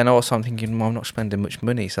 But then also I'm thinking, well, I'm not spending much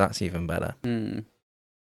money, so that's even better.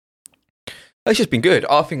 It's just been good.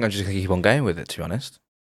 I think I'm just going to keep on going with it, to be honest.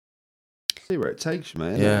 See where it takes you,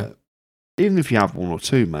 mate. Yeah. Even if you have one or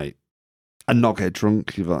two, mate, and not get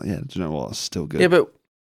drunk, you're like, yeah, do you know what? It's still good. Yeah, but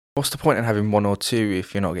what's the point in having one or two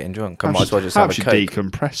if you're not getting drunk? I might as well just have a helps you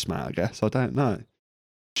Coke. decompress, mate, I guess. I don't know.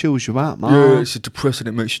 Chills you out, man. it's depressing.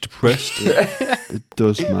 It makes you depressed. It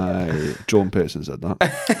does, mate. Jordan Peterson said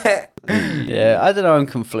that. Yeah, I don't know. I'm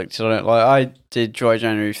conflicted on it. Like, I did dry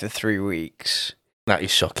January for 3 weeks, That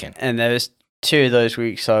is shocking. and there was 2 of those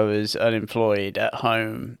weeks I was unemployed at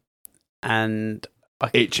home, and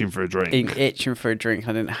Itching for a drink. itching for a drink.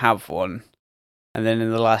 I didn't have one, and then in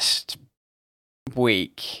the last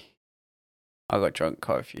week, I got drunk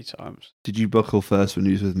quite a few times. Did you buckle first when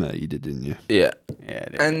you was with me? You did, didn't you? Yeah. Yeah, I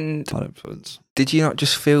did. And Bad influence. did you not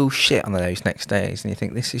just feel shit on those next days and you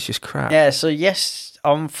think this is just crap? yeah. So yes,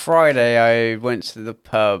 on Friday I went to the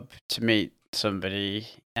pub to meet somebody,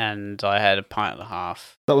 and I had a pint and a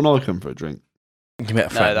half. That when I come for a drink. You met a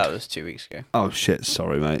friend. No, that was 2 weeks ago. Oh shit!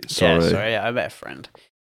 Sorry, mate. Sorry. Yeah, sorry. Yeah, I met a friend.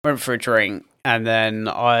 Went for a drink, and then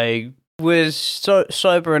I was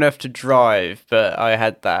sober enough to drive, but I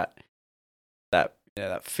had that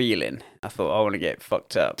feeling. I thought I want to get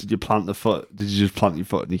fucked up. Did you plant the foot? Did you just plant your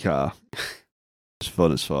foot in your car? It's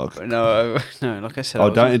fun as fuck. But no, like I said, Oh,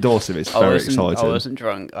 don't endorse it. It's very exciting. I wasn't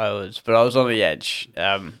drunk. But I was on the edge.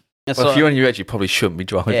 Well, if you're on your edge, you probably shouldn't be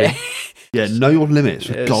driving. Yeah. Yeah, know your limits,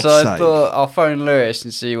 for God's So I sake. thought I'll phone Lewis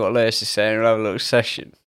and see what Lewis is saying and have a little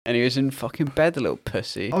session. And he was in fucking bed, the little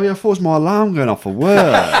pussy. Oh yeah, I thought it was my alarm going off for work.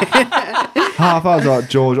 Half I was like,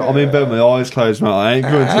 George, I'm in bed with my eyes closed, mate. I ain't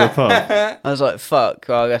going to the pub. I was like, fuck,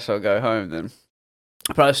 well, I guess I'll go home then.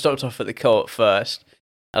 But I stopped off at the co-op first,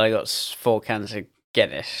 and I got 4 cans of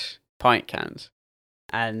Guinness, pint cans.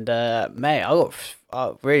 And, mate,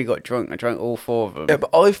 I really got drunk. I drank all 4 of them. Yeah,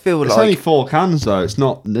 but I feel It's like only 4 cans though. It's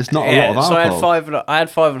not a lot of alcohol. So I had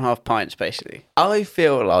 5.5 pints, basically. I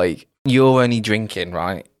feel like you're only drinking,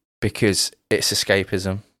 right? Because it's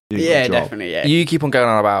escapism. You got a Yeah, job. definitely, yeah. You keep on going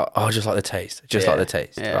on about, oh, just like the taste, like the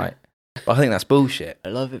taste, yeah. right? But I think that's bullshit. I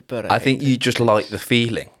love it, but I think you just like the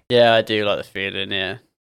feeling. Yeah, I do like the feeling, yeah.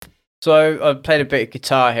 So I played a bit of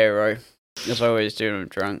Guitar Hero, as I always do when I'm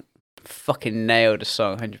drunk. Fucking nailed the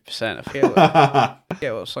song 100%. I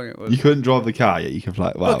forget what song it was. You couldn't drive the car yet. You could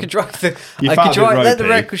play. Well, I could drive the. you I felt could a bit drive. Let the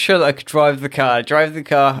ropey. record show that I could drive the car. Drive the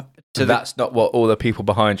car to That's not what all the people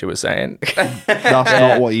behind you were saying. That's Yeah.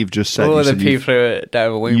 not what you've just said. all You the said you- people who are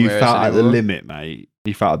down the wing. You mirrors felt at the anymore. limit, mate.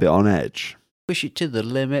 You felt a bit on edge. Push it to the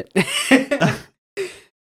limit.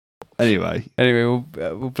 Anyway, Anyway,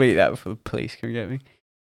 we'll bleep that before the police come get me.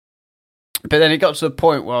 But then it got to the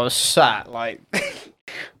point where I was sat like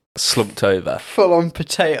Slumped over. full on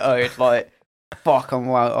potatoed, like fuck, I'm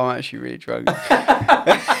actually really drunk.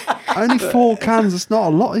 only 4 cans. It's not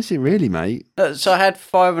a lot, is it? Really, mate? So I had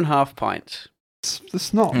 5.5 pints.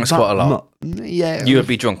 It's not. That's that quite a lot. Yeah, You would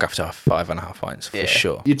be drunk after 5.5 pints, for Yeah.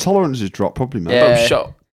 sure. Your tolerance has dropped, probably, mate. Yeah. Oh,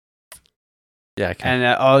 shot. Yeah, okay. And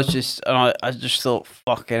I just thought,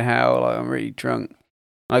 fucking hell, like I'm really drunk.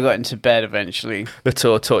 I got into bed eventually. The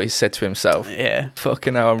tortoise said to himself, Yeah.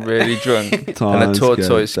 fucking hell, I'm really drunk. And the Time to go to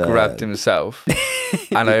tortoise bed. grabbed himself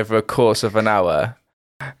and over a course of an hour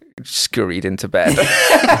scurried into bed.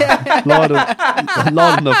 Lied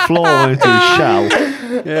on the floor into his shell.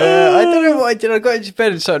 Yeah, I don't know what I did. I got into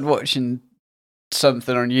bed and started watching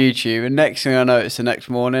something on YouTube, and next thing I noticed, the next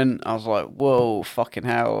morning, I was like, "Whoa, fucking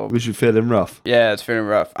hell!" Was you feeling rough? Yeah, it's feeling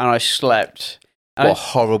rough, and I slept. And What a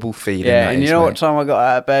horrible feeling. yeah, that and you is, know mate. what time I got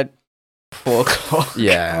out of bed? 4 o'clock.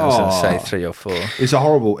 Yeah, I was going Aw. to say 3 or 4.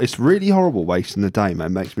 It's really horrible wasting the day,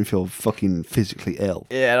 man. Makes me feel fucking physically ill.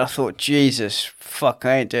 Yeah, and I thought, Jesus, fuck,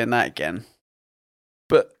 I ain't doing that again.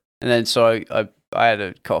 But And then so I had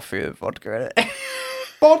a coffee with vodka in it.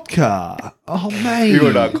 Vodka. Oh, mate. you're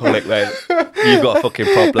an alcoholic, mate. You've got a fucking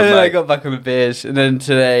problem, And then I mate. got back on the beers, and then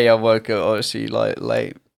today I woke up obviously like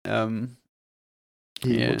late.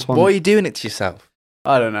 Yeah. What time? Why are you doing it to yourself?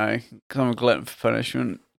 I don't know, because I'm a glutton for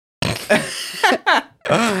punishment.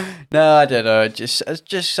 No, I don't know. I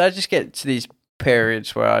just get to these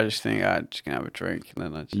periods where I just think I'm just gonna have a drink, and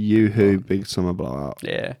then I just, Yoo-hoo, big summer blowout.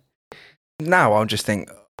 yeah. Now I'm just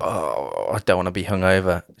thinking, oh, I don't want to be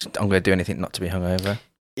hungover. I'm going to do anything not to be hungover.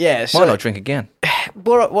 Yeah, Why so not drink again?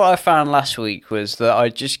 what I found last week was that I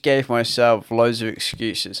just gave myself loads of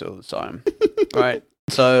excuses all the time, right?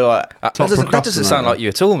 So like, That Top doesn't sound like you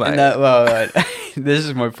at all, mate. no, well, this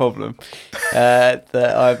is my problem. That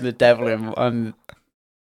I'm the devil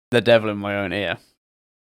in my own ear.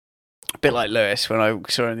 A bit like Lewis when I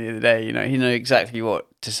saw him the other day. You know, he knew exactly what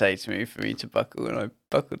to say to me for me to buckle, and I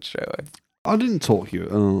buckled straight away. I didn't talk you.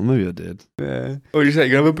 Oh, maybe I did. Yeah. What did you say?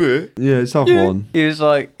 You going to have a beer? Yeah, it's have one. He was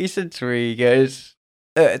like, he said to me, he goes,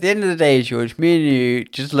 at the end of the day, George, me and you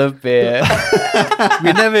just love beer.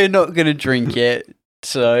 We're never not going to drink it,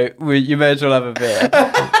 so you may as well have a beer.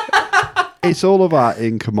 It's all about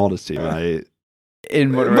in commodity, mate.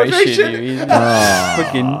 In moderation, you mean?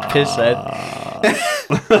 Fucking pisshead.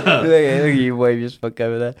 Look at you wave your fuck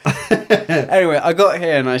over there. Anyway, I got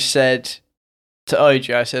here and I said to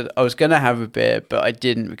OJ, I said I was going to have a beer, but I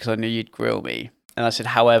didn't because I knew you'd grill me. And I said,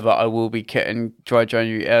 however, I will be cutting dry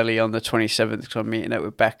January early on the 27th because I'm meeting up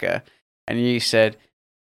with Becca. And you said,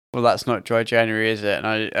 well, that's not dry January, is it? And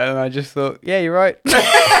I just thought, yeah, you're right.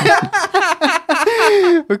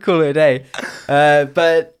 We'll call it a day.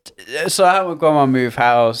 But so I had my grandma move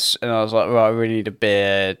house, and I was like, right, I really need a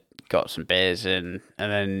beer. Got some beers in,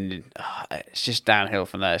 and then it's just downhill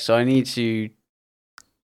from there. So I need to.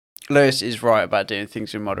 Lewis is right about doing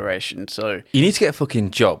things in moderation. So You need to get a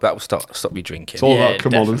fucking job. That will stop you drinking. It's all Yeah, about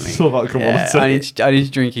commodity. definitely. It's all about commodity. Yeah, I need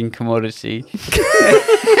to drink in commodity.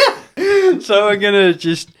 So I'm gonna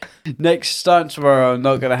just starting tomorrow. I'm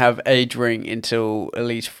not gonna have a drink until at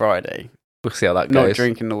least Friday. We'll see how that Not goes.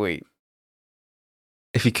 drinking the week.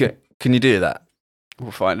 If you can you do that?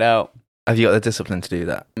 We'll find out. Have you got the discipline to do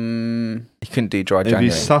that? You couldn't do dry If January.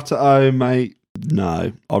 you sat at home, mate,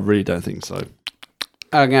 no, I really don't think so.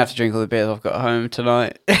 I'm gonna have to drink all the beers I've got at home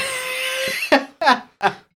tonight.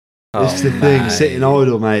 It's the thing, sitting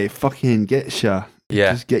idle, mate, it fucking gets you.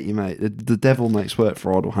 Yeah. Just get you, mate. The devil makes work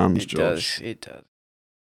for idle hands, It George. does. It does.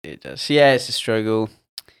 It does. Yeah, it's a struggle.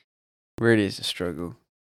 Really is a struggle.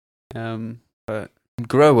 But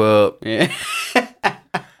Grow up. yeah.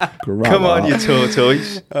 Grow Come on, up. you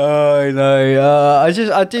tortoise. Oh, I know.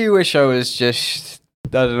 I do wish I was just, I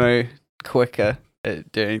don't know, quicker at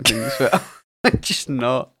doing things, but I'm just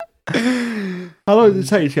not. How long did it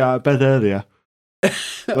take you to get out of bed earlier?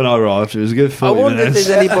 When I arrived, it was a good I 40 wonder if minutes.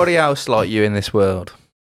 there's anybody else like you in this world.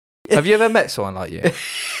 Have you ever met someone like you?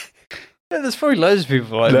 Yeah, there's probably loads of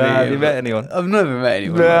people like me. Have you met but anyone? I've never met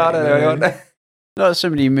anyone. No, like I don't know me. anyone. Not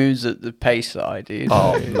somebody who moves at the pace that I do.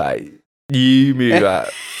 Oh, mate. You move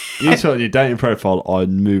that. You saw on your dating profile, I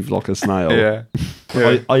move like a snail. Yeah.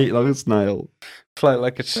 I eat like a snail. Float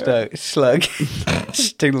like a slug.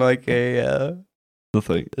 Sting like a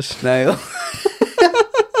Nothing. snail.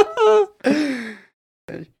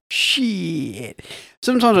 Shit.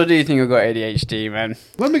 Sometimes I do think I've got ADHD, man.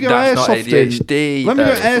 When we go That's not airsofting, ADHD. When we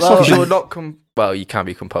go though. airsofting- You're not well, you can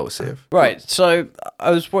be compulsive. Right, so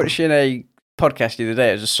I was watching a podcast the other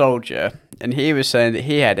day as a soldier, and he was saying that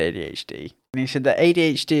he had ADHD. And he said that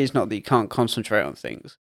ADHD is not that you can't concentrate on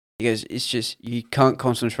things. He goes, it's just you can't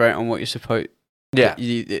concentrate on what you're supposed Yeah.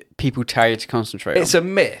 that people tell you to concentrate It's on. a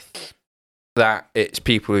myth that it's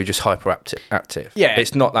people who are just hyperactive. Yeah.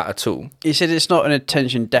 It's not that at all. He said it's not an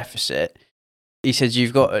attention deficit. He said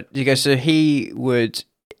you've got. He goes, so he would,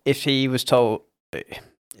 if he was told,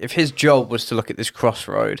 if his job was to look at this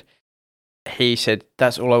crossroad, he said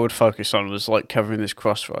that's all I would focus on was like covering this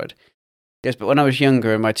crossroad. Yes, but when I was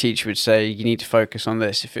younger and my teacher would say you need to focus on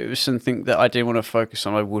this, if it was something that I didn't want to focus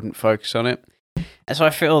on, I wouldn't focus on it. And so I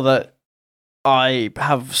feel that I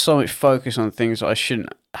have so much focus on things that I shouldn't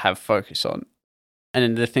have focus on, and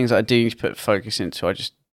then the things that I do need to put focus into, I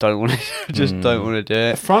just don't want to. Don't want to do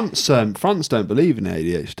it. France don't believe in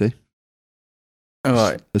ADHD. All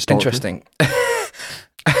right. Historically. Interesting.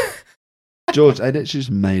 George, ADHD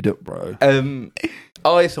is made up, bro.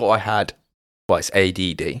 I thought I had, it's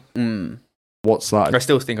ADD. Mm. What's I that?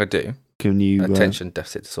 still think I do. Can you... Attention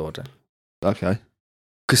deficit disorder. Okay.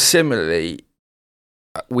 Because similarly,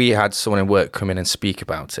 we had someone in work come in and speak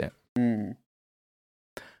about it. Mm.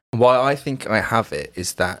 Why I think I have it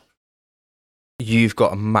is that you've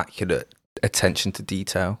got immaculate attention to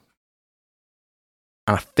detail.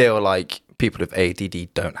 And I feel like people with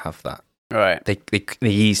ADD don't have that. Right. They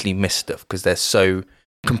easily miss stuff because they're so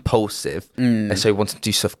compulsive. Mm. They so want to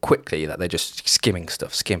do stuff quickly that they're just skimming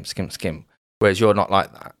stuff, skim. Whereas you're not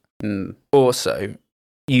like that. Mm. Also,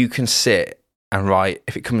 you can sit and write,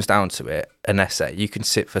 if it comes down to it, an essay. You can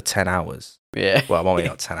sit for 10 hours. Yeah. Well, only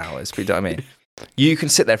not 10 hours, but you know what I mean? You can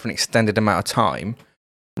sit there for an extended amount of time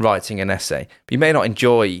writing an essay. But you may not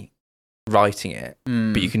enjoy writing it,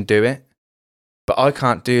 Mm. but you can do it. But I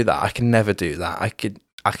can't do that. I can never do that. I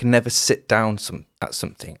can never sit down at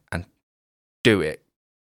something and do it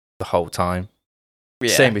the whole time. Yeah.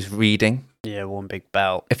 Same as reading. Yeah, one big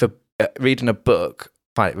bout. If reading a book,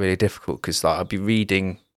 I find it really difficult because I'll be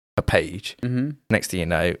reading a page. Mm-hmm. Next thing you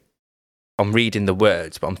know, I'm reading the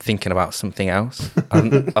words, but I'm thinking about something else.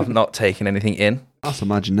 I've not taken anything in. That's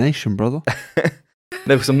imagination, brother.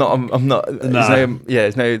 No, because I'm not.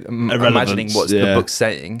 There's no imagining what's the book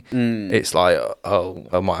saying. Mm. It's like, oh,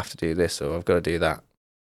 I might have to do this, or I've got to do that.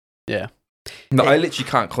 Yeah. No, I literally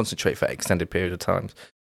can't concentrate for extended period of times.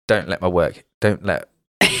 Don't let my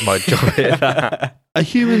job hit that. Are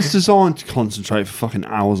humans designed to concentrate for fucking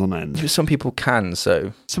hours on end? Some people can,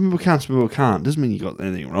 so Some people can, some people can't. Doesn't mean you got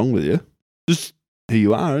anything wrong with you. Just who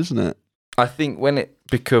you are, isn't it? I think when it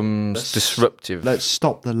becomes disruptive Let's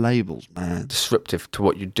stop the labels, man. to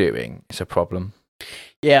what you're doing, it's a problem.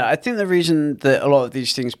 Yeah, I think the reason that a lot of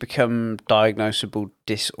these things become diagnosable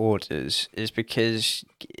disorders is because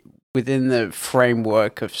within the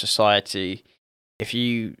framework of society, if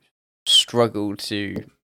you struggle to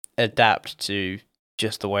adapt to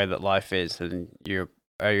just the way that life is, then you're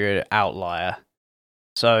an outlier.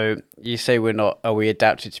 So you say are we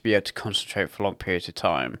adapted to be able to concentrate for long periods of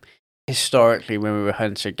time? Historically, when we were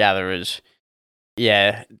hunter-gatherers,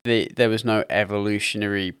 there was no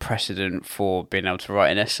evolutionary precedent for being able to write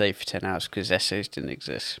an essay for 10 hours because essays didn't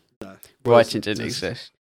exist. No. Writing didn't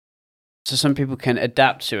exist. So some people can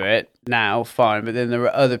adapt to it now, fine, but then there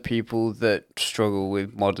are other people that struggle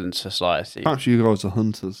with modern society. Perhaps you guys are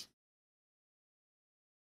hunters.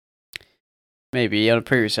 Maybe on a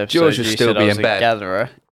previous episode, George would you still said be I was in a bed. gatherer.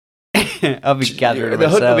 I'll be gathering The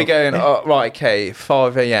hunt will be myself. going, oh, right, okay,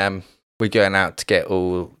 5 a.m. We're going out to get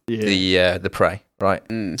all the prey, right?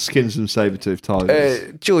 Mm. Skin some saber-toothed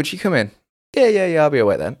tigers. George, you come in. Yeah, I'll be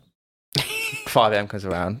awake then. 5 a.m. comes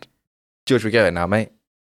around. George, we're going now, mate.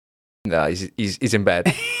 No, he's in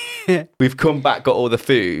bed. We've come back, got all the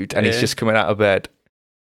food, and he's just coming out of bed.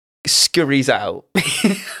 Scurries out,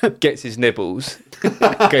 gets his nibbles, goes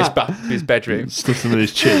back to his bedroom. Stuffs them in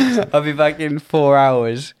his cheeks. I'll be back in 4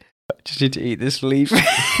 hours. I just need to eat this leaf.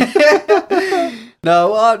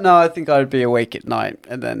 No, I think I'd be awake at night,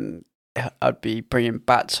 and then I'd be bringing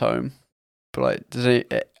bats home. But like, does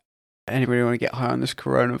anybody want to get high on this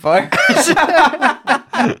coronavirus?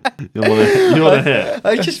 You want to hear?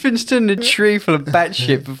 I've just been stood in a tree full of bat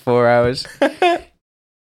shit for 4 hours.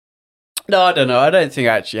 No, I don't know. I don't think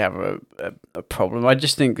I actually have a problem. I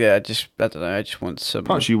just think that I don't know. I just want some.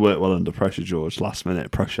 Perhaps you work well under pressure, George. Last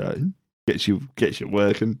minute pressure gets you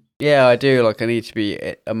working. Yeah, I do. Like, I need to be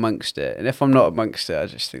amongst it, and if I'm not amongst it, I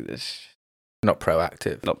just think this Not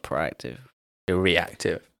proactive. not proactive. You're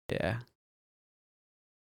reactive. Yeah.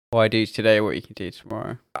 What I do today, what you can do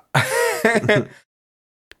tomorrow.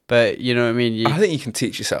 But you know what I mean. I think you can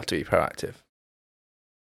teach yourself to be proactive.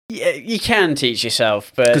 Yeah, you can teach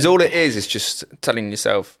yourself, but Because all it is just telling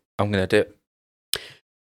yourself, I'm going to do it.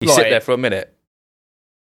 You sit Right. there for a minute,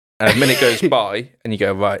 and a minute goes by, and you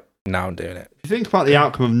go, right, now I'm doing it. If you think about the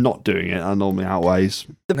outcome of not doing it, that normally outweighs.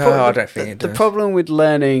 No, I don't think it the does. problem with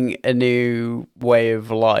learning a new way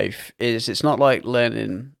of life is it's not like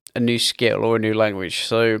learning a new skill or a new language.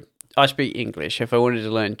 So I speak English. If I wanted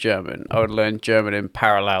to learn German, I would learn German in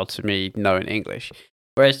parallel to me knowing English.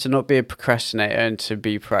 Whereas to not be a procrastinator and to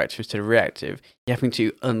be proactive instead of reactive, you're having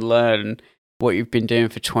to unlearn what you've been doing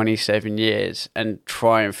for 27 years and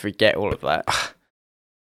try and forget all of that.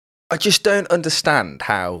 I just don't understand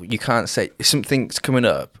how you can't say something's coming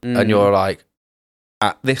up, Mm. and you're like,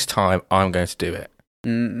 at this time, I'm going to do it.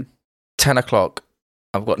 Mm. 10 o'clock,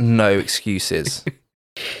 I've got no excuses.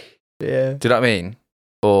 Yeah. Do you know what I mean?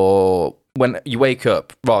 Or when you wake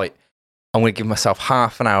up, right, I'm going to give myself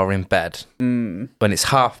half an hour in bed. Mm. When it's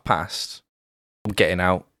past, I'm getting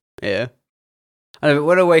out. Yeah. I know, but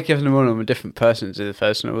when I wake up in the morning, I'm a different person to the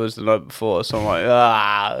person I was the night before. So I'm like,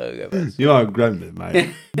 I'll go back. You are a gremlin,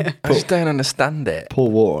 mate. I just don't understand it.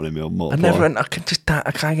 Pour water on him, you'll multiply.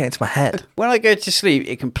 I can't get into my head. When I go to sleep,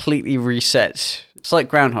 it completely resets. It's like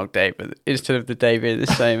Groundhog Day, but instead of the day being the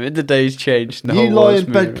same, the day's changed. And the You whole lie world's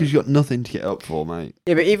in bed moving. because you got nothing to get up for, mate.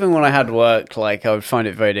 Yeah, but even when I had work, like I would find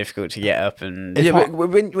it very difficult to get up and. Yeah, but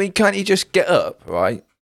when can't you just get up, right?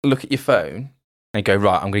 Look at your phone and go,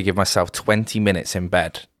 right, I'm going to give myself 20 minutes in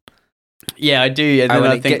bed. Yeah, I do. And And then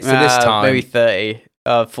when I it think gets to this time- maybe 30,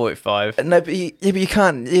 45. No, but you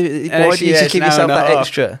can't. Why do actually, you yeah, just it's give an hour yourself and a that half.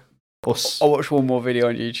 extra? Or I'll watch one more video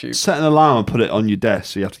on YouTube. set an alarm and put it on your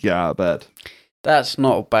desk so you have to get out of bed. That's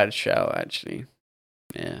not a bad shout, actually.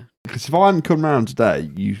 Yeah. Because if I hadn't come round today,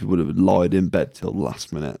 you would have lied in bed till the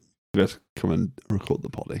last minute. You had to come and record the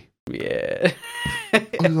potty. Yeah. I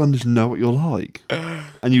just know what you're like.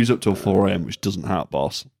 And you was up till 4 a.m, which doesn't help,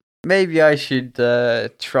 boss. Maybe I should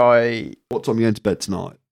try. What time are you going to bed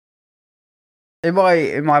tonight? In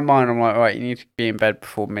my mind, I'm like, right, you need to be in bed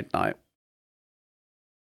before midnight.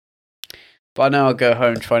 But I know I'll go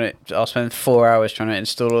home I'll spend 4 hours trying to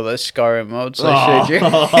install all those Skyrim mods I showed you.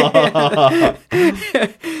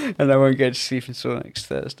 And I won't go to sleep until next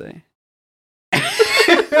Thursday.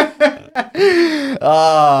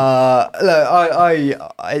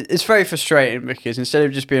 Look, it's very frustrating because instead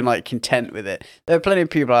of just being like content with it, there are plenty of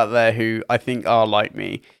people out there who I think are like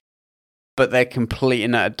me, but they're complete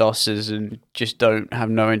and utter dosses and just don't have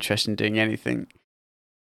no interest in doing anything.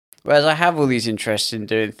 Whereas I have all these interests in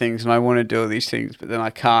doing things and I want to do all these things, but then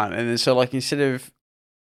I can't. And then so like there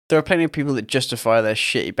are plenty of people that justify their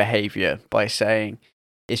shitty behavior by saying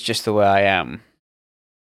it's just the way I am.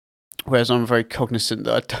 Whereas I'm very cognizant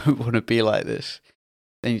that I don't want to be like this.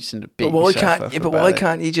 Then you just end up beating But why yourself can't? up Yeah, but about why it.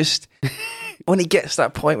 can't you just? When he gets to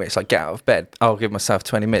that point where it's like, get out of bed, I'll give myself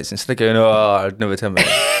 20 minutes instead of going, another 10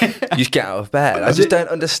 minutes. You just get out of bed. I just don't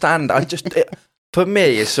understand. For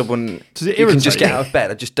me, as someone Does it who can irritate just get you? out of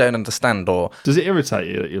bed, I just don't understand. Or Does it irritate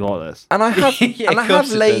you that you like this? and I have Yeah, and I of have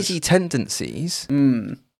course it lazy does. tendencies.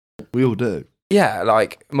 Mm. We all do. Yeah,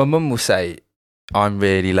 like my mum will say, I'm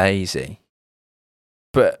really lazy,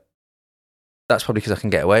 but that's probably because I can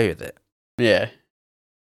get away with it. Yeah.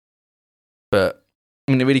 But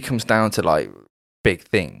I mean, it really comes down to like big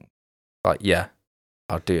thing. Like, yeah,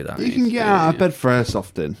 I'll do that. You can get out of bed for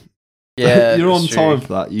airsoft. Yeah. You're on that's time true.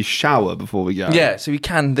 for that. You shower before we go. Yeah, so we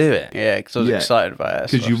can do it. Yeah, because I was Yeah. excited about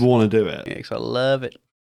it. Because you want to do it. Yeah, because I love it.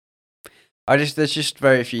 There's just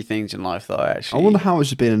very few things in life that I actually. I wonder how much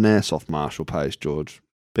has been an airsoft marshal pays, George.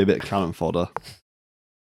 Be a bit of cannon fodder.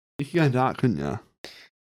 You could go into that, couldn't you?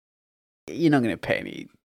 You're not going to pay any.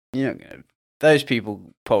 You're not going to. Those people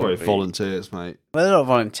Probably probably. volunteers, mate. Well, they're not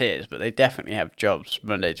volunteers, but they definitely have jobs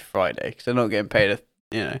Monday to Friday because they're not getting paid,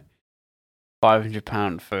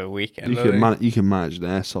 £500 for a weekend. You are can, they? you can manage an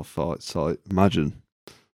airsoft fight site. Imagine.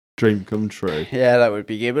 Dream come true. Yeah, that would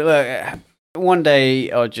be good. But look, one day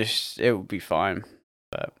it will be fine.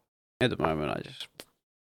 But at the moment, I just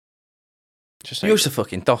You're just a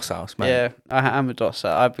fucking DOS house, man. yeah, I am a DOS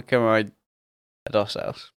house. I've become a DOS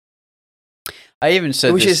house. I even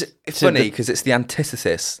said Which this, is said funny that- because it's the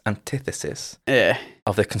antithesis yeah,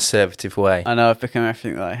 of the conservative way. I know I've become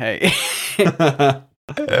everything that I hate.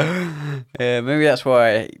 Yeah, maybe that's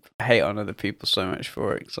why I hate on other people so much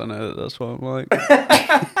for it, because I know that's what I'm like.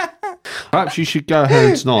 Perhaps you should go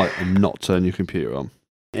home tonight and not turn your computer on.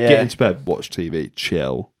 Yeah. Get into bed, watch TV,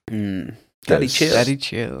 chill. Mm. Daddy Go chill. Daddy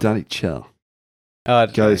chill. Daddy, chill. Oh, I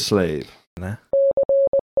don't Go know. sleep.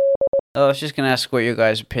 I was just going to ask what your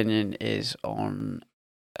guys' opinion is on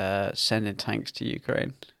sending tanks to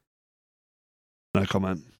Ukraine. No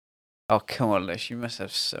comment. Oh, come on, Lish. You must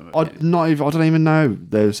have some I opinion. I don't even know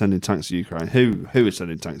they were sending tanks to Ukraine. Who is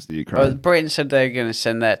sending tanks to Ukraine? Well, Britain said they're going to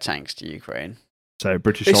send their tanks to Ukraine. So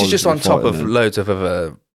British This is soldiers just will on be top of fighting them. loads of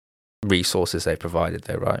other resources they provided,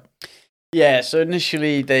 though, right? Yeah, so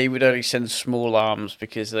initially they would only send small arms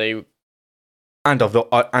because they... And of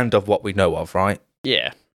what we know of, right?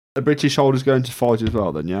 Yeah. Are British soldiers going to fight as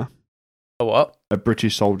well then, yeah? A what? Are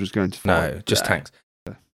British soldiers going to fight? No, just No. tanks.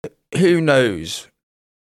 Who knows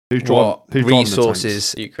Who's what driving the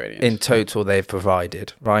resources The Ukrainians. in total they've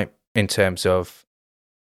provided, right? In terms of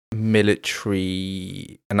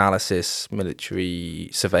military analysis, military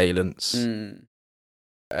surveillance, Mm.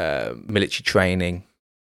 military training.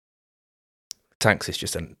 Tanks is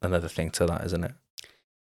just another thing to that, isn't it?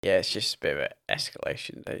 Yeah, it's just a bit of an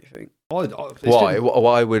escalation, don't you think? tanks? Why?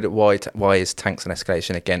 It's Why is tanks an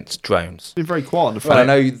escalation against drones? been very quiet on the Well, I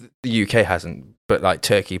front. know the UK hasn't, but like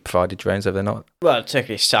Turkey provided drones, have they not? Well,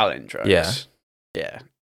 Turkey's selling drones. Yeah. Yeah.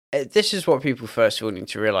 This is what people first of all need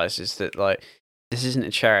to realise is that, like, this isn't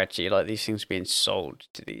a charity. Like, these things are being sold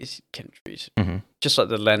to these countries. Mm-hmm. Just like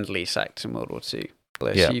the Lend-Lease Act in World War II.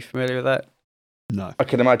 Liz, Yeah. are you familiar with that? No. I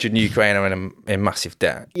can imagine Ukraine are in massive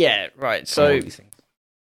debt. Yeah, right. from all So these things.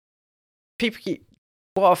 people keep...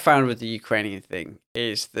 What I've found with the Ukrainian thing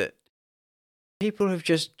is that people have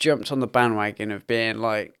just jumped on the bandwagon of being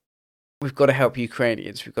like, we've got to help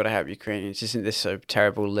Ukrainians. We've got to help Ukrainians. Isn't this so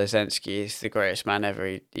terrible? Zelensky is the greatest man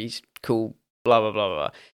ever. He's cool. Blah, blah, blah, blah.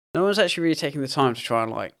 No one's actually really taking the time to try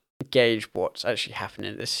and like gauge what's actually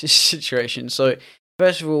happening in this situation. So,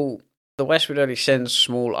 first of all, the West would only send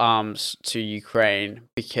small arms to Ukraine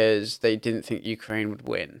because they didn't think Ukraine would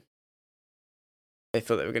win. They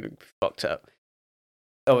thought they were going to be fucked up.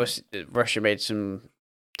 Obviously, Russia made some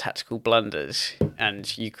tactical blunders,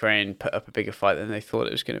 and Ukraine put up a bigger fight than they thought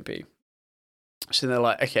it was going to be. So they're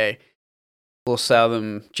like, okay, we'll sell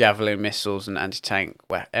them Javelin missiles and anti-tank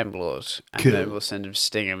MLAWs, and Cool. then we'll send them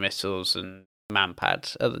Stinger missiles and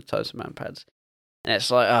manpads, other types of manpads. And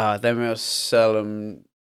it's like, then we'll sell them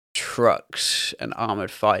trucks and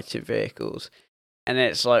armoured fighting vehicles. And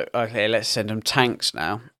it's like, okay, let's send them tanks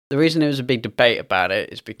now. The reason there was a big debate about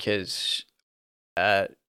it is because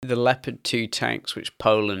the Leopard 2 tanks, which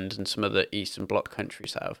Poland and some other Eastern Bloc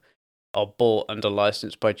countries have, are bought under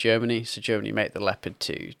license by Germany. So Germany make the Leopard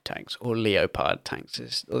 2 tanks, or Leopard tanks,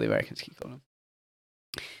 as all the Americans keep calling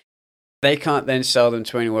them. They can't then sell them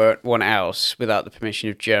to anyone else without the permission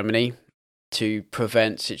of Germany to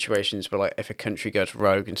prevent situations where, like, if a country goes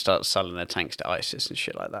rogue and starts selling their tanks to ISIS and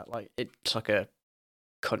shit like that, like, it's like a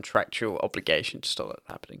contractual obligation to stop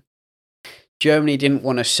that happening. Germany didn't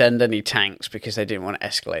want to send any tanks because they didn't want to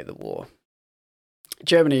escalate the war.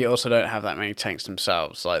 Germany also don't have that many tanks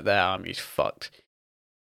themselves, like their army's fucked.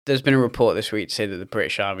 there's been a report this week to say that the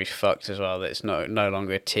British Army's fucked as well. That it's no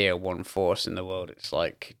longer a tier 1 force in the world. It's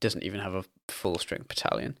like doesn't even have a full strength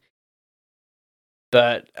battalion.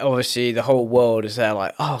 But obviously, the whole world is there,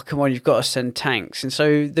 like, oh, come on, you've got to send tanks. And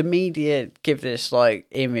so the media give this like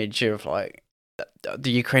image of like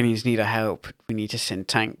the Ukrainians need our help. We need to send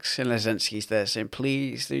tanks. And Zelensky's there saying,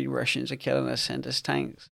 please, the Russians are killing us. Send us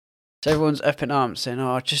tanks. So everyone's up in arms saying,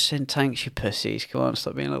 oh, just send tanks, you pussies. Come on,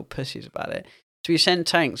 stop being little pussies about it. So we send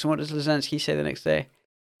tanks. And what does Zelensky say the next day?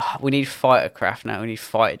 Oh, we need fighter craft now. We need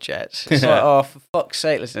fighter jets. It's like, oh, for fuck's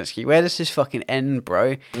sake, Zelensky, where does this fucking end,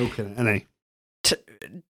 bro? Okay, any.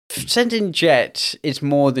 Sending jets is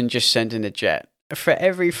more than just sending a jet. For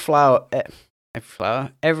every hour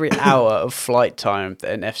of flight time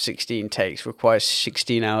that an F-16 takes requires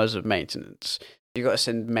 16 hours of maintenance. You've got to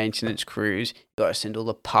send maintenance crews. You've got to send all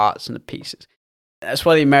the parts and the pieces. That's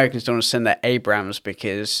why the Americans don't want to send their Abrams,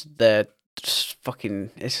 because they're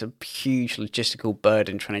fucking. It's a huge logistical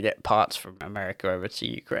burden trying to get parts from America over to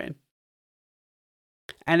Ukraine.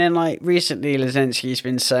 And then, like, recently, Zelensky's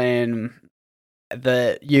been saying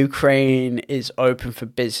that Ukraine is open for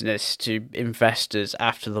business to investors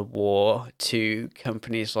after the war, to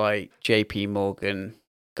companies like JP Morgan,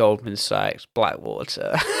 Goldman Sachs,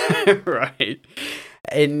 Blackwater, right?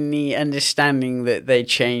 In the understanding that they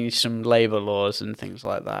changed some labor laws and things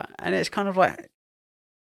like that. And it's kind of like,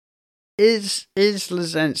 is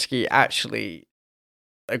Zelensky actually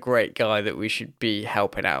a great guy that we should be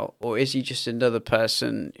helping out? Or is he just another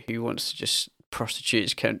person who wants to just prostitute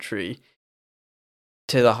his country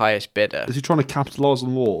to the highest bidder? Is he trying to capitalise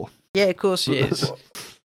on war? Yeah, of course he is.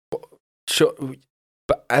 Sure,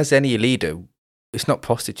 but as any leader, it's not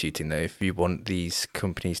prostituting though. If you want these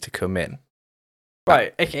companies to come in,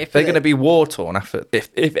 right? Okay, they're going to be war torn after if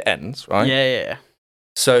it ends, right? Yeah.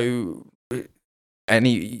 So, you're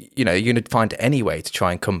going to find any way to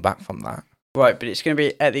try and come back from that. Right, but it's going to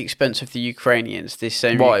be at the expense of the Ukrainians.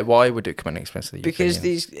 Why would it come at the expense of the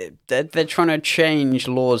Ukrainians? Because they're trying to change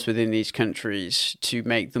laws within these countries to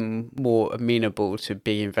make them more amenable to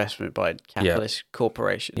big investment by capitalist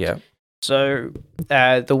corporations. Yeah. So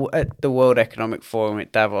at the World Economic Forum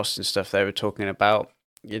at Davos and stuff, they were talking about,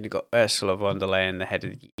 you've got Ursula von der Leyen, the head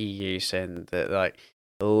of the EU, saying that, like,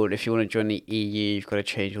 oh, if you want to join the EU, you've got to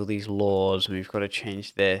change all these laws, and we've got to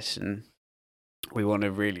change this, and we want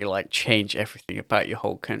to really, like, change everything about your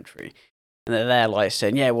whole country. And they're like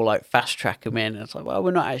saying, yeah, we'll, like, fast track them in. And it's like, well,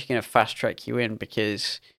 we're not actually going to fast track you in,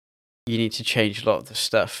 because you need to change a lot of the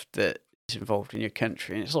stuff that is involved in your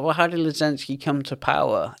country. And it's like, well, how did Zelensky come to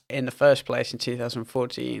power in the first place in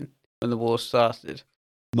 2014 when the war started?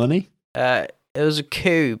 Money? It was a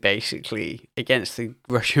coup, basically, against the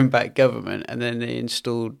Russian-backed government, and then they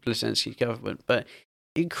installed Zelensky's government. But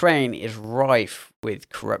Ukraine is rife with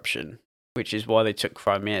corruption, which is why they took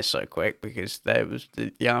Crimea so quick, because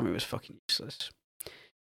the army was fucking useless.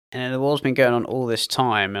 And the war's been going on all this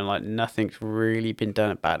time, and, like, nothing's really been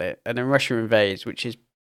done about it. And then Russia invades, which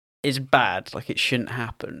is bad, like, it shouldn't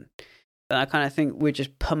happen. And I kind of think we're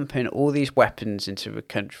just pumping all these weapons into a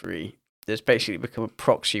country that's basically become a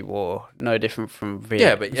proxy war, no different from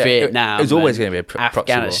Vietnam. It's always going to be a proxy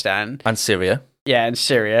Afghanistan. War. And Syria. Yeah, and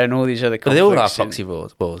Syria, and all these other conflicts. But they all are proxy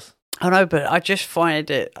wars. I know, but I just find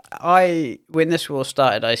it. When this war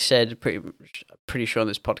started, I said pretty sure on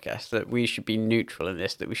this podcast that we should be neutral in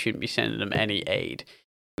this, that we shouldn't be sending them any aid.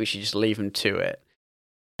 We should just leave them to it.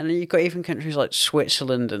 And then you've got even countries like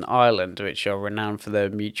Switzerland and Ireland, which are renowned for their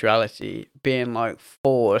mutuality, being, like,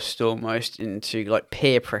 forced almost into, like,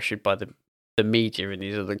 peer pressured by the media and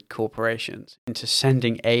these other corporations into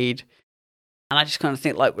sending aid. And I just kind of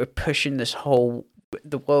think, like, we're pushing the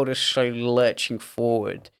world is slowly lurching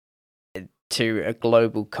forward to a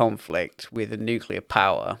global conflict with a nuclear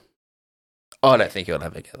power. I don't think you'll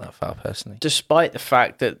ever get that far, personally. Despite the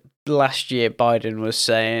fact that last year Biden was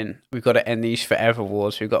saying we've got to end these forever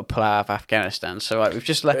wars, we've got to pull out of Afghanistan. So, like, we've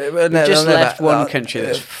just left one country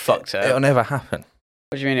that's fucked up. It'll never happen.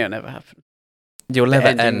 What do you mean it'll never happen? You'll never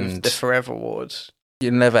end the forever wars.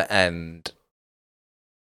 You'll never end.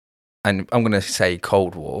 And I'm going to say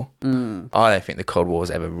Cold War. I don't think the Cold War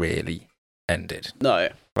has ever really ended. No.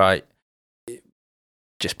 Right? It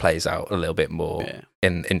just plays out a little bit more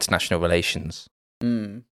in international relations.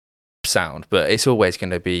 Sound. But it's always going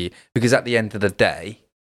to be, because at the end of the day,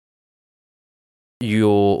 you're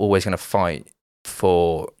always going to fight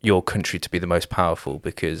for your country to be the most powerful,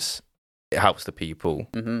 because it helps the people.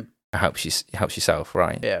 It helps yourself,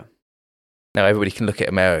 right? Yeah. Now everybody can look at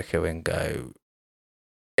America and go,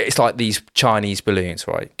 it's like these Chinese balloons,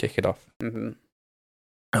 right? Kick it off.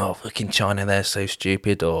 Oh, fucking China, they're so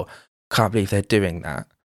stupid, or can't believe they're doing that.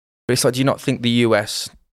 But it's like, do you not think the US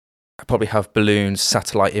probably have balloons,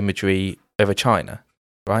 satellite imagery over China,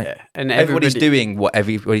 right? Yeah. And Everybody's doing what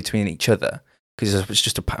everybody's doing each other because it's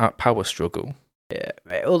just a power struggle.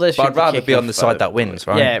 Yeah, all those. But I'd people rather kick be on off the side by that wins,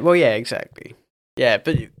 right? Yeah, well, yeah, exactly. Yeah,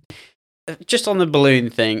 but just on the balloon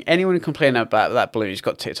thing, anyone complaining about that balloon who's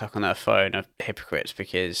got TikTok on their phone are hypocrites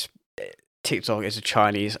because TikTok is a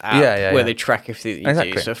Chinese app where they track everything that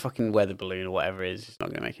you do. So fucking weather balloon or whatever it is, it's not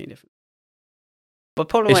going to make any difference. But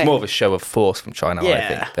probably it's more of a show of force from China, I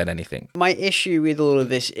think, than anything. My issue with all of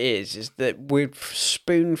this is that we've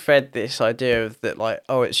spoon-fed this idea of that, like,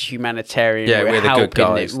 oh, it's humanitarian. Yeah, we're the good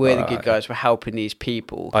guys. We're the good guys. We're helping these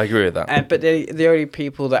people. I agree with that. But the only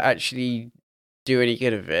people that actually do any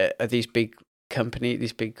good of it are these big companies,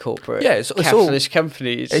 these big corporate capitalist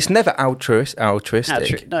companies. It's never altruistic.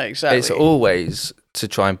 No, exactly. It's always to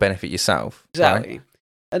try and benefit yourself. Exactly. Right?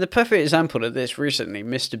 And the perfect example of this recently,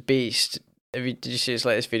 Mr. Beast. Did you see his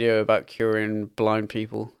latest video about curing blind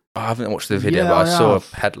people? I haven't watched the video, but I saw a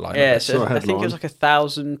headline. Yeah, so I think it was like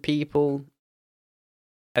 1,000 people,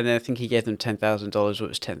 and then I think he gave them $10,000, or it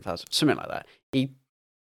was 10,000, something like that.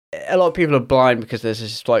 A lot of people are blind because there's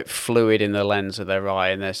this like fluid in the lens of their eye,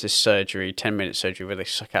 and there's this surgery, 10-minute surgery, where they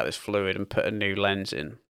suck out this fluid and put a new lens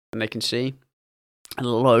in, and they can see. And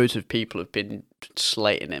loads of people have been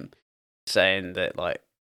slating him, saying that like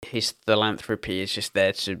his philanthropy is just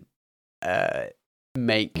there to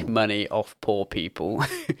make money off poor people,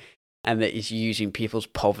 and that he's using people's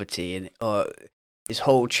poverty, and his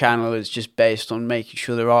whole channel is just based on making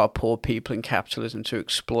sure there are poor people in capitalism to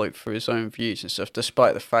exploit for his own views and stuff,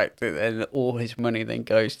 despite the fact that then all his money then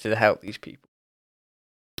goes to help these people.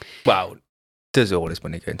 Well, does all his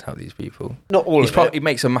money go to help these people? Not all of it. He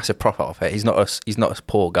makes a massive profit off it. He's not a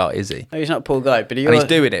poor guy, is he? No, he's not a poor guy, but he's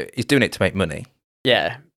doing it. He's doing it to make money.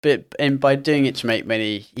 Yeah. But by doing it to make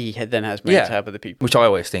money, he then has money to help other people. Which I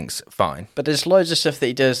always think's fine. But there's loads of stuff that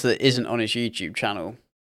he does that isn't on his YouTube channel.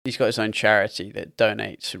 He's got his own charity that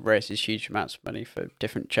donates and raises huge amounts of money for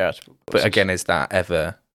different charitable causes. But again, is that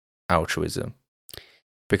ever altruism?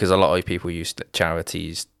 Because a lot of people use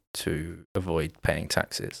charities to avoid paying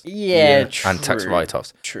taxes. Yeah, true. And tax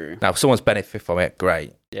write-offs. True. Now, if someone's benefit from it,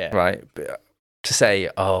 great. Yeah. Right? But to say,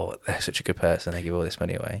 oh, they're such a good person, they give all this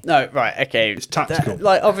money away. No, right, okay. It's tactical.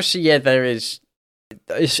 Obviously, there is.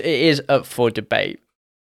 It is up for debate.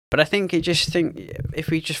 But I think if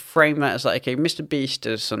we just frame that as like, okay, Mr. Beast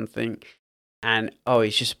does something, and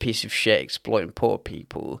he's just a piece of shit exploiting poor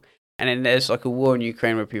people. And then there's like a war in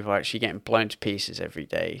Ukraine where people are actually getting blown to pieces every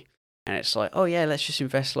day. And it's like, oh yeah, let's just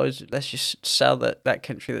invest let's just sell that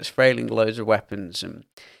country that's failing loads of weapons, and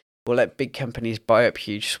we'll let big companies buy up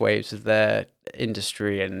huge swathes of their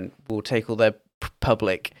industry, and we'll take all their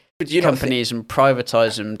public companies and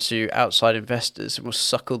privatize them to outside investors, and we'll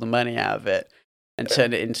suck all the money out of it and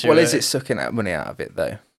turn it into... Well, is it sucking money out of it,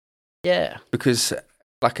 though? Yeah. Because,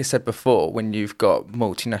 like I said before, when you've got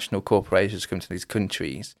multinational corporations come to these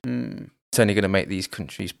countries, it's only going to make these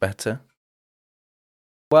countries better.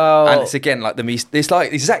 Well... And it's again like it's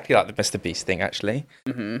like exactly like the Mr. Beast thing, actually.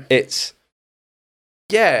 Mm-hmm. It's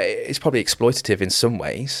probably exploitative in some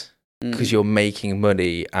ways, because you're making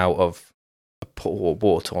money out of a poor,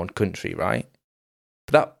 war-torn country, right?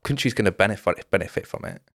 But that country's going to benefit from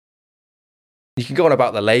it. You can go on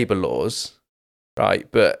about the labour laws, right?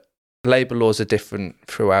 But labour laws are different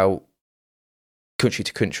throughout country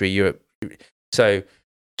to country. Europe, so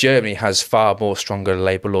Germany has far more stronger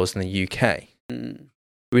labour laws than the UK.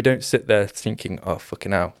 We don't sit there thinking, oh,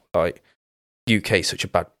 fucking hell, like, UK is such a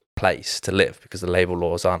bad place to live because the labour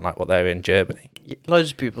laws aren't like what they're in Germany.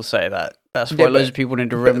 Loads of people say that. That's why loads of people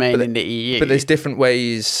need to remain in the EU. But there's different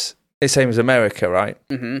ways. It's the same as America, right?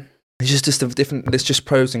 Mm-hmm. It's just a different. There's just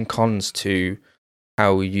pros and cons to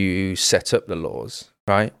how you set up the laws,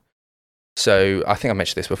 right? So I think I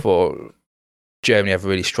mentioned this before. Germany have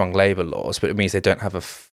really strong labour laws, but it means they don't have a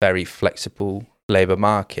very flexible labour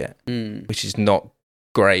market, which is not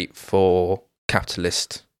great for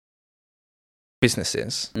capitalist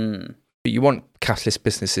businesses. But you want capitalist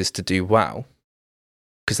businesses to do well,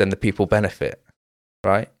 because then the people benefit,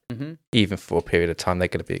 right? Mm-hmm. Even for a period of time, they're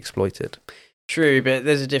going to be exploited. True, but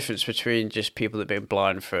there's a difference between just people that have been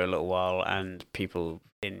blind for a little while and people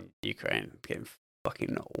in Ukraine getting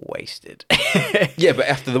fucking wasted. Yeah, but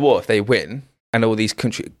after the war, if they win and all these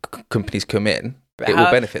companies come in, will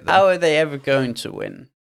benefit them. How are they ever going to win?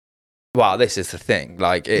 Well, this is the thing.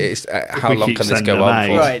 Like, it's how long can this go on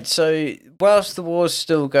for? Right, so whilst the war's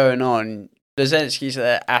still going on, Zelensky's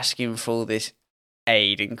there asking for all this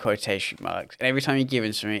aid in quotation marks, and every time you give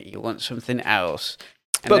him something, he wants something else.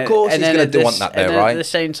 But of course he's going to want that though, right? At the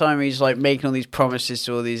same time, he's like making all these promises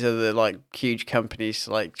to all these other like huge companies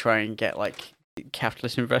to like try and get like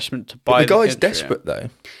capitalist investment to But buy the guy's country. desperate though.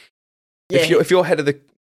 Yeah, If you're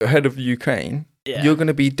head of Ukraine, yeah. you're going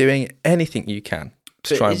to be doing anything you can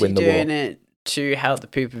to But try and is win the he war. doing it to help the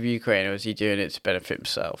people of Ukraine, or is he doing it to benefit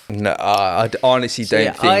himself? No, I honestly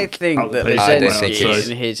don't think. I think Help that the people I don't think Zelensky it's-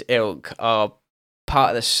 and his ilk are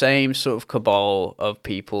part of the same sort of cabal of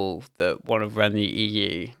people that want to run the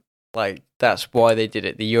EU. Like, that's why they did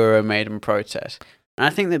it, the Euromaidan protest. And I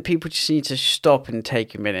think that people just need to stop and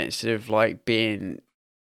take a minute instead of like being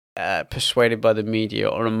persuaded by the media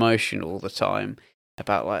or emotional all the time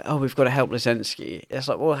about like, oh, we've got to help Zelensky. It's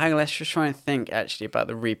like, well, hang on, let's just try and think actually about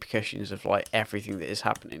the repercussions of like everything that is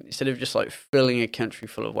happening instead of just like filling a country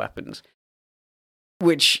full of weapons,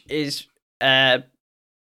 which is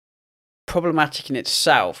problematic in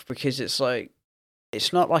itself because it's like,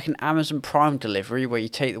 it's not like an Amazon Prime delivery where you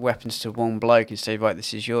take the weapons to one bloke and say, right,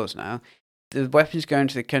 this is yours now. The weapons go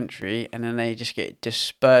into the country and then they just get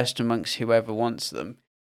dispersed amongst whoever wants them.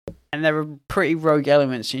 And there are pretty rogue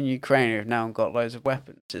elements in Ukraine who have now got loads of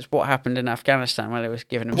weapons. It's what happened in Afghanistan when they was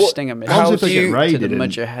giving them Stinger missiles How do you you- get to raided? the and-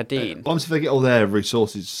 Mujahideen. What happens if they get all their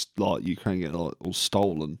resources, like Ukraine, get all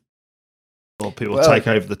stolen? Or people Well, take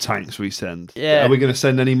over the tanks we send? Yeah. Are we going to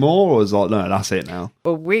send any more, or is like no, that's it now?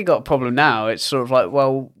 Well, we got a problem now. It's sort of like,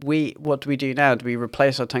 well, what do we do now? Do we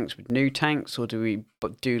replace our tanks with new tanks, or do we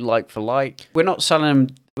do like for like? We're not selling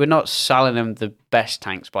them. We're not selling them the best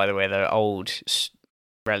tanks, by the way. They're old,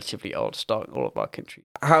 relatively old stock. All of our country.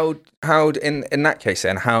 How in that case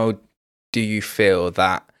then, how do you feel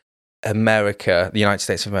that America, the United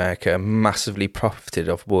States of America, massively profited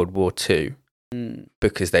off World War II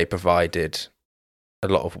because they provided a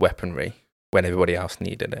lot of weaponry when everybody else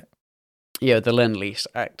needed it? Yeah, the Lend-Lease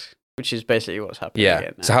Act, which is basically what's happening. Yeah.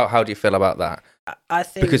 Again now. So how do you feel about that? I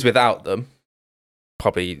think Because without them,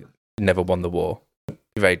 probably never won the war.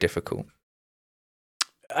 Very difficult.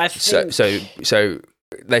 I think So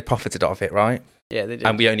they profited off it, right? yeah, they did.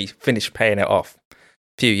 And we only finished paying it off a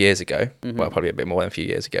few years ago. Mhm. Well, probably a bit more than a few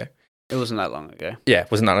years ago. It wasn't that long ago. Yeah,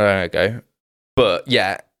 wasn't that long ago. But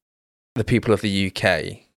yeah, the people of the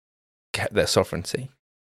UK kept their sovereignty.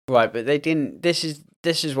 Right, but they didn't. This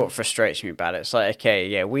is what frustrates me about it. It's like, okay,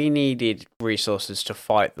 yeah, we needed resources to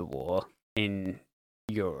fight the war in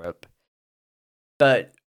Europe,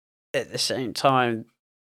 but at the same time,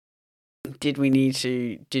 did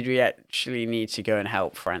we actually need to go and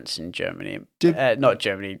help France and Germany? Not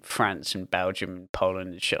Germany, France and Belgium and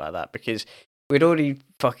Poland and shit like that, because we'd already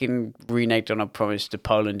fucking reneged on our promise to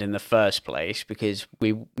Poland in the first place, because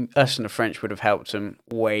us and the French would have helped them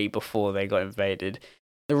way before they got invaded.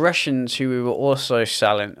 The Russians, who we were also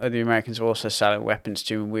selling, or the Americans were also selling weapons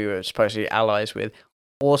to, and we were supposedly allies with,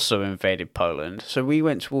 also invaded Poland. So we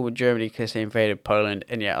went to war with Germany because they invaded Poland,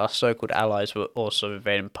 and yet our so-called allies were also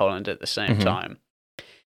invading Poland at the same Mhm. time.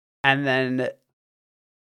 And then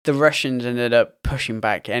the Russians ended up pushing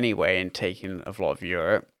back anyway and taking a lot of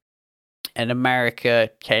Europe. And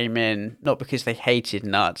America came in, not because they hated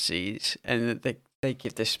Nazis, and they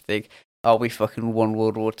give this big, oh, we fucking won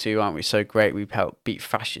World War II, aren't we so great, we helped beat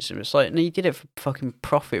fascism. It's like, no, you did it for fucking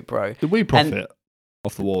profit, bro. Did we profit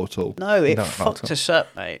off the war at all? No, it No, not at fucked all. us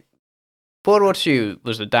up, mate. World War II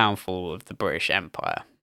was the downfall of the British Empire.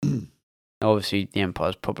 Obviously, the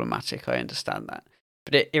Empire's problematic, I understand that.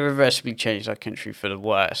 But it irreversibly changed our country for the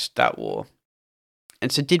worse, that war.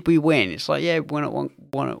 And so did we win? It's like, yeah, won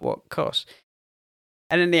at what cost?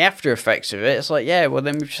 And then the after effects of it, it's like, yeah, well,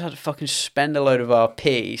 then we've just had to fucking spend a load of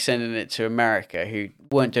RP sending it to America, who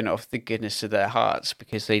weren't doing it off the goodness of their hearts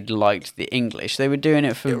because they liked the English. They were doing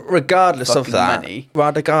it for Regardless of fucking that, money.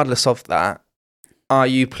 regardless of that, are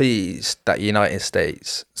you pleased that the United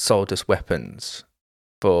States sold us weapons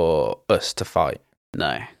for us to fight?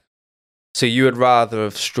 No. So you would rather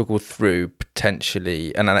have struggled through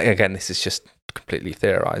potentially, and again, this is just completely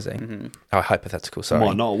theorizing, Hmm. hypothetical, sorry.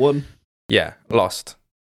 Might not have won. Yeah, lost.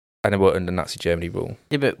 And it were under Nazi Germany rule.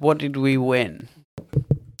 Yeah, but what did we win?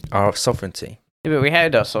 Our sovereignty. Yeah, but we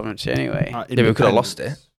had our sovereignty anyway. Yeah, we could have lost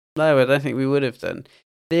it. No, I don't think we would have done.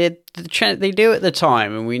 They do at the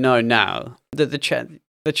time, and we know now that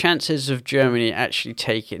the chances of Germany actually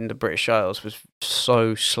taking the British Isles was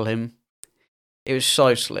so slim. It was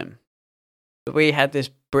so slim. But we had this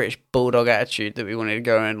British bulldog attitude that we wanted to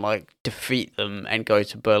go and like defeat them and go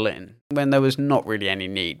to Berlin when there was not really any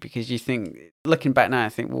need, because you think, looking back now, I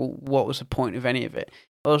think, well, what was the point of any of it?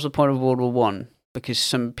 What was the point of World War One? Because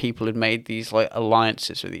some people had made these like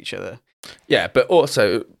alliances with each other. Yeah, but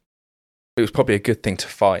also it was probably a good thing to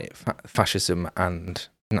fight fascism and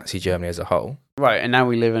Nazi Germany as a whole. Right, and now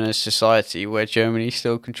we live in a society where Germany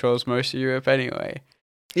still controls most of Europe anyway.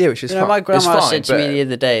 Yeah, which is You know, fine. my grandma It's fine, said to me but- the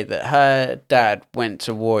other day that her dad went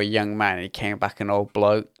to war a young man and he came back an old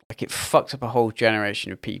bloke. Like, it fucked up a whole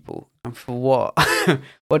generation of people. And for what?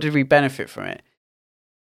 What did we benefit from it?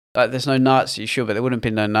 Like, there's no Nazis, sure, but there wouldn't have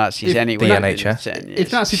been no Nazis If anyway. the within NHS. 10 years.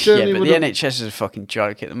 If Nazi Germany yeah, but the would've- NHS is a fucking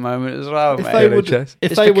joke at the moment as well, If mate. they would, NHS.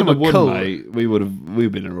 if It's they become would have a won, cult. mate,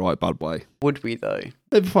 we'd been in a right bad way. Would we, though?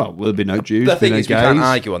 Well, there'd be no Jews, The there'd be thing no is, we can't gays.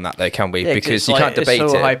 argue on that, though, can we? Yeah, because it's you like, can't debate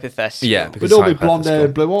it's so it. hypothetical. Yeah, We'd because all be it's blonde haired,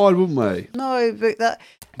 hypothetical. blue eyed, wouldn't we? No, but that...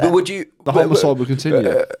 But would you? The homicide would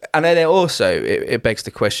continue. And then it begs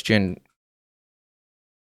the question: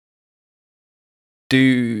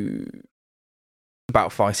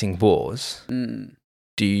 about fighting wars? Mm,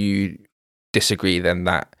 Do you disagree then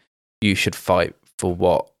that you should fight for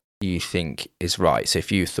what you think is right? So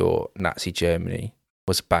if you thought Nazi Germany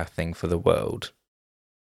was a bad thing for the world,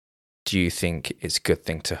 do you think it's a good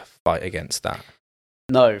thing to fight against that?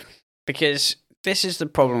 no, because this is the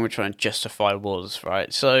problem we're trying to justify wars,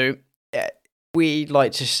 right? So we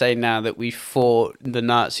like to say now that we fought the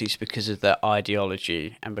Nazis because of their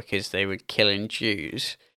ideology and because they were killing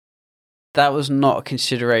Jews. That was not a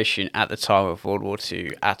consideration at the time of World War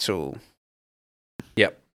II at all.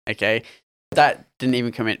 Yep. Okay? That didn't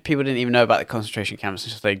even come in. People didn't even know about the concentration camps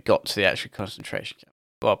until they got to the actual concentration camp.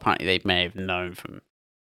 Well, apparently they may have known from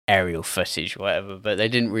aerial footage or whatever, but they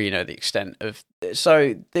didn't really know the extent of...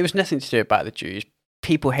 So there was nothing to do about the Jews.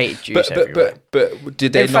 People hated Jews everywhere. But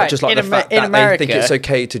did they In not fact, just like in the fact in that America- they think it's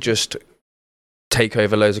okay to just take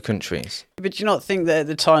over loads of countries? But do you not think that at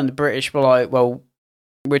the time the British were like, well,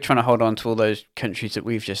 we're trying to hold on to all those countries that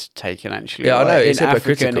we've just taken, actually. Yeah, I know. like, It's in Africa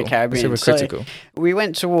hypocritical. and the Caribbean. It's So hypocritical. we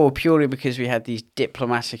went to war purely because we had these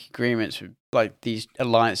diplomatic agreements with like these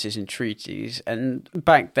alliances and treaties. And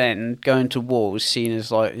back then, going to war was seen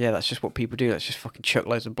as like, yeah, that's just what people do. Let's just fucking chuck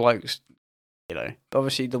loads of blokes. You know, but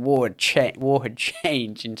obviously the war had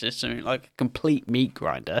changed into something like a complete meat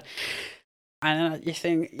grinder. And you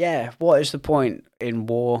think, yeah, what is the point in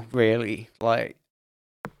war, really? Like,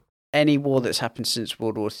 any war that's happened since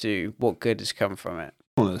World War II, what good has come from it?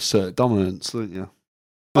 Want to assert dominance, don't you?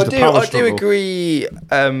 I Just a do. power I do struggle. agree.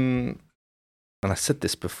 And I said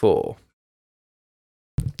this before.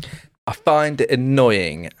 I find it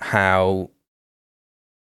annoying how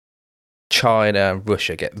China and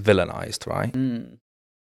Russia get villainized, right? Mm.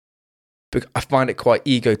 I find it quite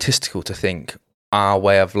egotistical to think our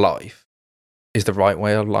way of life is the right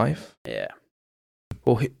way of life. Yeah,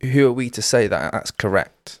 Well, who are we to say that that's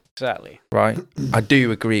correct, exactly. right? I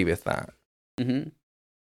do agree with that. Mm-hmm.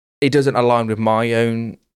 It doesn't align with my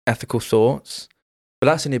own ethical thoughts, but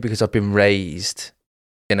that's only because I've been raised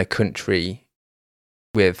in a country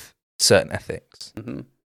with certain ethics. Mm-hmm.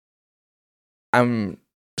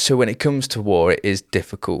 So when it comes to war, it is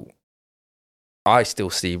difficult. I still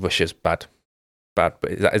see Russia's bad, but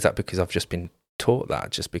is that because I've just been taught that?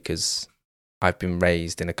 Just because I've been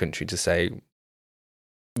raised in a country to say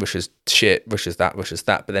Russia's shit, Russia's that.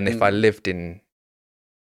 But then if I lived in,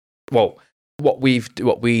 well, what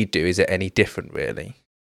we do, is it any different really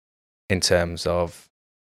in terms of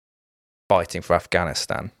fighting for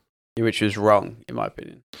Afghanistan? Which was wrong, in my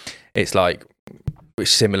opinion. It's like, it's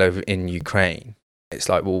similar in Ukraine. It's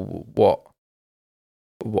like, well,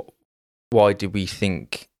 why do we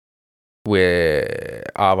think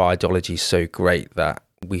our ideology is so great that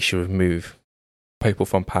we should remove people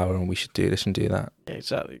from power and we should do this and do that? Yeah,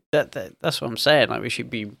 exactly. That's what I'm saying. Like, we should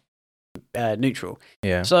be neutral.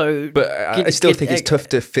 Yeah. So, But I still think it's tough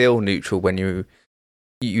to feel neutral when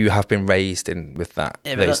you have been raised with that.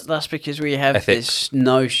 yeah, but that's because we have ethics. this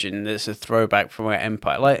notion that's a throwback from our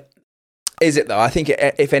empire. Like, Is it though? I think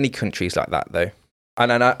if any country's like that though,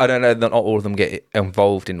 and I don't know that not all of them get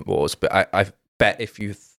involved in wars, but I bet if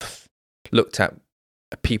you looked at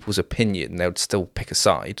people's opinion, they would still pick a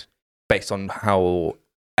side based on how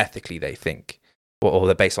ethically they think, or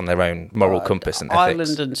they're based on their own moral compass and ethics.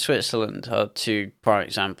 Ireland and Switzerland are two prime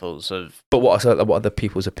examples of. But what are the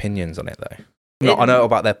people's opinions on it though? No, I know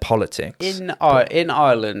about their politics. In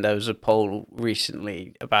Ireland, there was a poll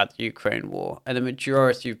recently about the Ukraine war, and the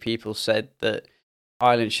majority of people said that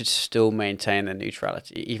Ireland should still maintain their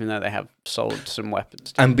neutrality, even though they have sold some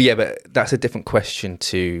weapons. But that's a different question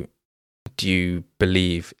to: do you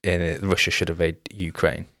believe in it, Russia should invade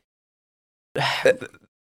Ukraine?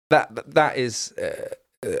 That is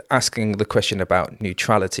asking the question about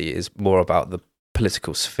neutrality is more about the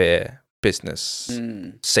political sphere, business,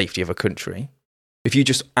 safety of a country. If you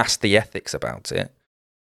just ask the ethics about it,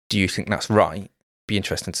 do you think that's right? Be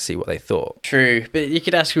interesting to see what they thought. True, but you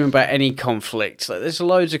could ask them about any conflict. Like, there's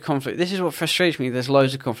loads of conflict. This is what frustrates me. There's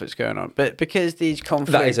loads of conflicts going on, but because these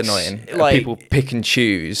conflicts, That is annoying. Like, People pick and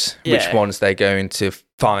choose which Yeah. ones they're going to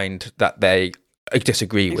find that they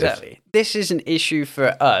disagree with. Exactly. This is an issue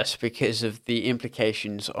for us because of the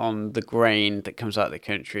implications on the grain that comes out of the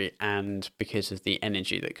country and because of the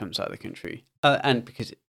energy that comes out of the country. And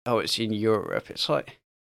because, it's in Europe. It's like,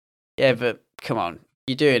 yeah, but come on.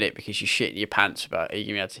 You're doing it because you're shitting your pants about, are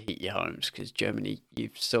you going to be able to heat your homes? Because Germany, you're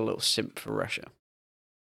still a little simp for Russia.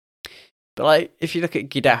 But like, if you look at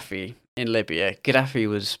Gaddafi in Libya, Gaddafi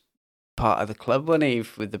was part of the club, wasn't he,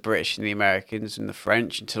 with the British and the Americans and the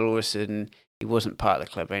French, until all of a sudden he wasn't part of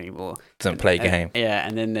the club anymore. Doesn't play a game. Yeah,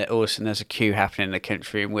 and then all of a sudden there's a coup happening in the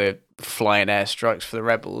country and we're flying airstrikes for the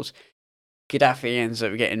rebels. Gaddafi ends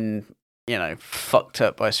up getting, fucked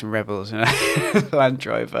up by some rebels in a Land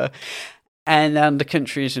Rover. And the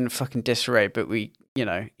country is in fucking disarray, but he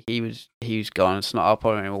was gone. It's not our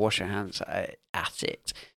problem. We'll wash our hands at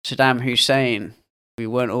it. Saddam Hussein, we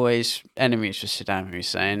weren't always enemies with Saddam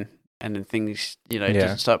Hussein. And then things,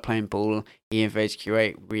 doesn't start playing ball. He invades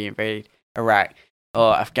Kuwait, we invade Iraq.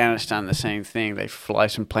 Or Afghanistan, the same thing. They fly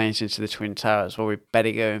some planes into the Twin Towers. Well, we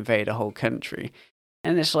better go invade a whole country.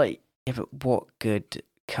 And it's like, yeah, but what good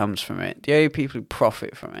comes from it? The only people who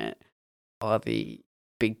profit from it are the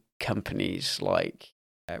big companies like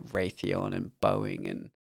Raytheon and Boeing, and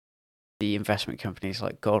the investment companies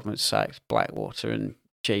like Goldman Sachs, Blackwater, and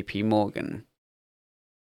JP Morgan.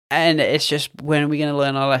 And it's just, when are we going to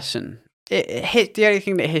learn our lesson? The only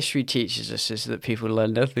thing that history teaches us is that people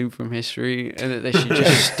learn nothing from history, and that they should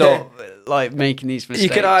just stop making these mistakes. You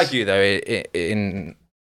could argue, though,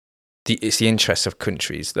 it's the interest of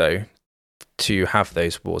countries, though, to have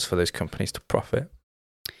those wars for those companies to profit.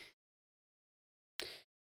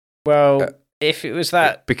 Well, if it was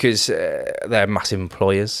that, because they're massive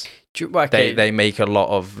employers, okay. They make a lot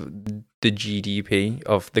of the GDP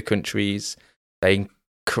of the countries. They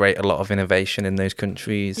create a lot of innovation in those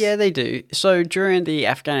countries. Yeah, they do. So during the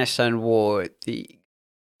Afghanistan war, I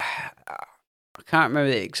can't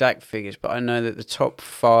remember the exact figures, but I know that the top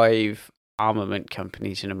 5 armament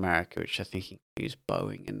companies in America, which I think includes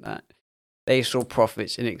Boeing and that, they saw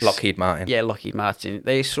profits in Lockheed Martin. Yeah, Lockheed Martin.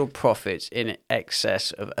 They saw profits in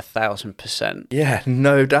excess of 1,000%. Yeah,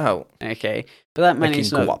 no doubt. Okay, but that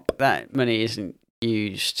money isn't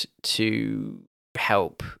used to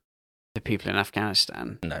help the people in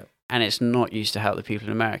Afghanistan. No. And it's not used to help the people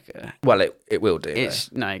in America. Well, it will do. It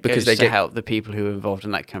goes to help the people who are involved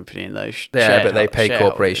in that company and those. But they pay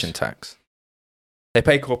corporation tax. They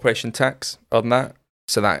pay corporation tax on that,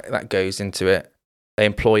 so that goes into it. They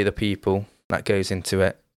employ the people, that goes into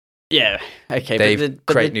it. Yeah, okay. They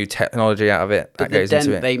create new technology out of it, that goes into it.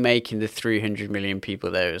 The dent they make in the 300 million people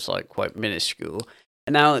there is quite minuscule.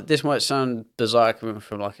 And now this might sound bizarre coming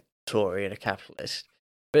from a Tory and a capitalist,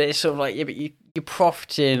 but it's sort of like, yeah, but you're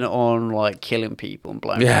profiting on killing people and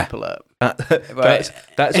blowing people up.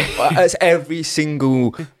 That's every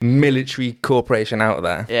single military corporation out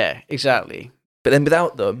there. Yeah, exactly. But then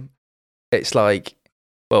without them, it's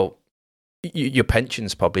your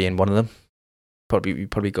pension's probably in one of them. You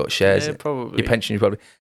probably got shares. Yeah, probably. Your pension, probably,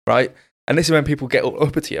 right? And this is when people get all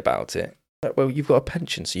uppity about it. Well, you've got a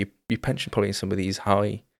pension, so your pension probably in some of these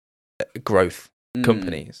high growth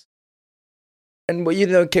companies. And you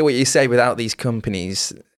don't care what you say, without these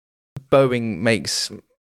companies, Boeing makes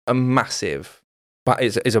a massive part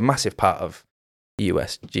of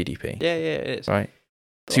US GDP. Yeah, it is. Right?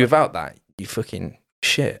 So without that, you fucking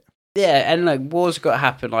shit. Yeah, and wars got to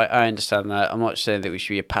happen. I understand that. I'm not saying that we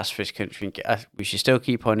should be a pacifist country. We should still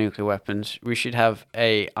keep our nuclear weapons. We should have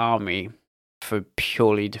a army for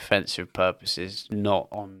purely defensive purposes, not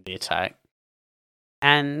on the attack.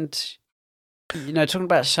 And talking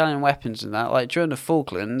about selling weapons and that, during the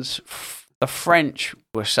Falklands, the French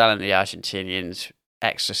were selling the Argentinians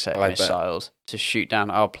Exocet missiles to shoot down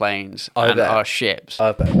our planes and our ships.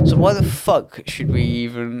 So why the fuck should we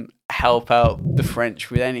even help out the French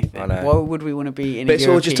with anything? Why would we want to be in a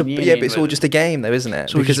European Union? But it's all just a game, though, isn't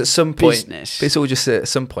it? Because at some point,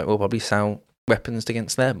 we'll probably sell weapons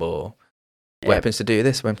against them, or weapons to do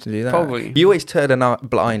this, weapons to do that. Probably. You always turn a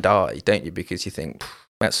blind eye, don't you? Because you think,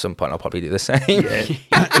 at some point I'll probably do the same. Yeah.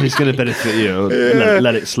 And it's going to benefit you.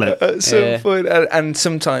 Let it slip. At some point. And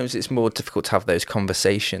sometimes it's more difficult to have those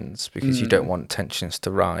conversations because you don't want tensions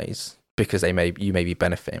to rise, because you may be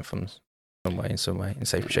benefiting from in some way, in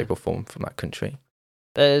shape or form, from that country.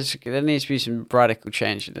 There needs to be some radical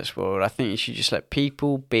change in this world. I think you should just let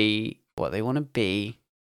people be what they want to be,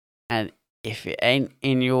 and if it ain't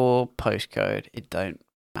in your postcode, it don't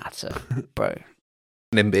matter, bro.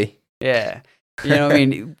 NIMBY. Yeah. You know what I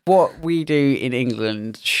mean? What we do in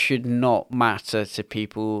England should not matter to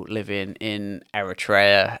people living in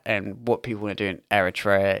Eritrea, and what people want to do in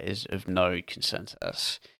Eritrea is of no concern to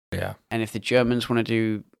us. Yeah. And if the Germans want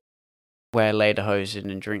to wear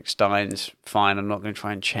lederhosen and drink steins, fine, I'm not going to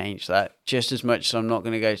try and change that. Just as much as I'm not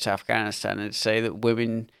going to go to Afghanistan and say that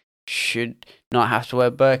women should not have to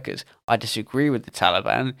wear burqas. I disagree with the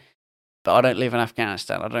Taliban, but I don't live in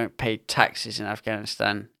Afghanistan. I don't pay taxes in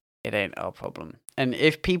Afghanistan. It ain't our problem. And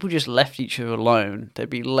if people just left each other alone, there'd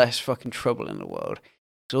be less fucking trouble in the world.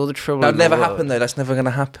 So all the trouble That'll in the never world, happen, though. That's never going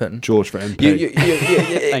to happen. George for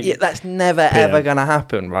MP. That's never, ever going to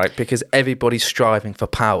happen, right? Because everybody's striving for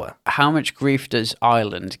power. How much grief does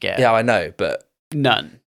Ireland get? Yeah, I know, but...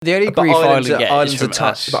 None. The only grief Ireland gets is from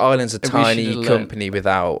us. But Ireland's a But we should tiny have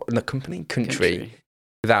company country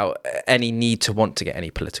without any need to want to get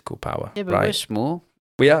any political power. Yeah, but right? we're small.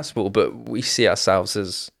 We are small, but we see ourselves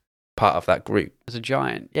as part of that group. As a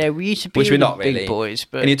giant. Yeah, we used to be Which we're the not big really. boys,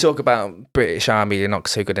 but And you talk about British Army, they're not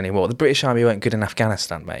so good anymore. The British Army weren't good in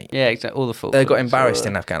Afghanistan, mate. yeah, exactly. All the football. They got embarrassed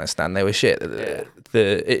in Afghanistan. They were shit. Yeah.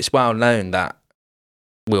 It's well known that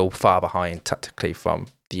we're far behind tactically from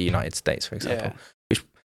the United States, for example.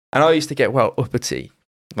 And I used to get uppity,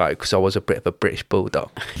 right, because I was a bit of a British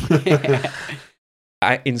bulldog.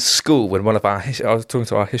 In school, when I was talking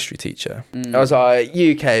to our history teacher, I was like,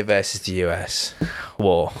 UK versus the US,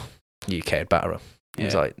 war, UK would batter them. He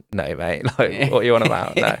was like, no, mate, like, what are you on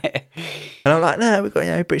about? No. And I'm like, no, we've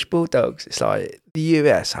got British bulldogs. It's like, the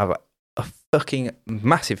US have a fucking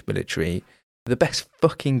massive military, the best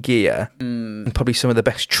fucking gear, and probably some of the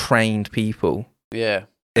best trained people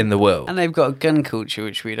in the world. And they've got a gun culture,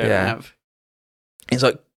 which we don't have. It's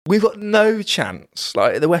like, we've got no chance,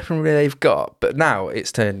 like the weaponry they've got, but now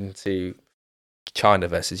it's turned into China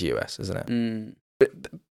versus US, isn't it?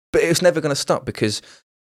 But it's never going to stop because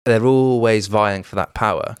they're always vying for that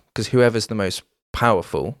power. Because whoever's the most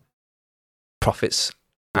powerful profits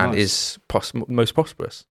and is most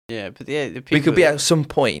prosperous. Yeah, but the people We could be at some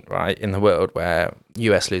point, right, in the world where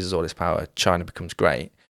US loses all its power, China becomes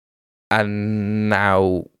great, and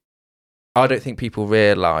now I don't think people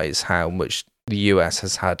realise how much the US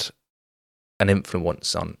has had an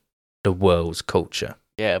influence on the world's culture.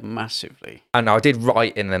 Yeah, massively. And I did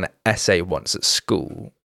write in an essay once at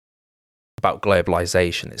school about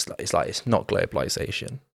globalization. It's not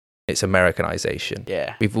globalization. It's Americanization.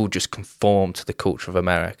 Yeah. We've all just conformed to the culture of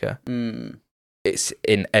America. It's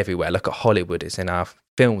in everywhere. Look at Hollywood. It's in our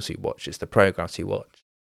films we watch. It's the programs we watch.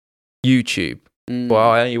 YouTube. Well,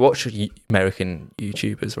 I only watch American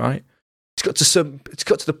YouTubers, right? It's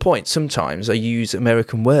got to the point sometimes I use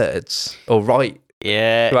American words or write.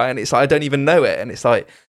 Yeah. Right, and it's like I don't even know it, and it's like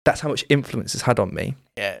that's how much influence it's had on me.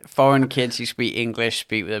 Yeah. Foreign kids who speak English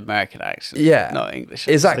speak with American accents. Yeah. Not English.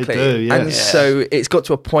 Exactly. They do, yeah. And so it's got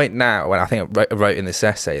to a point now when I think I wrote in this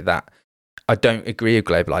essay that I don't agree with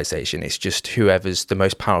globalization. It's just whoever's the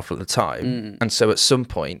most powerful at the time. And so at some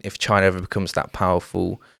point, if China ever becomes that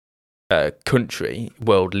powerful country,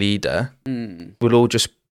 world leader, we'll all just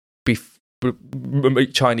be...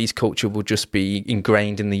 Chinese culture will just be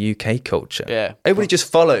ingrained in the UK culture. Yeah. Everybody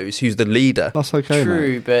just follows who's the leader. That's okay,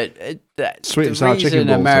 True, mate. but Sweet the and sour chicken reason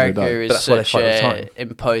balls America every day. is But that's why they such fight all the an time.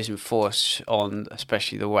 imposing force on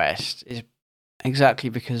especially the West is exactly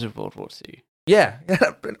because of World War II. Yeah,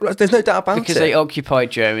 there's no doubt about Because it. they occupied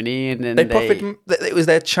Germany and then They profited. It was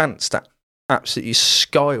their chance to absolutely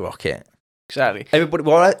skyrocket. Exactly. Everybody,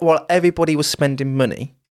 while everybody was spending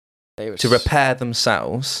money They were to repair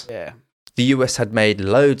themselves, Yeah. the US had made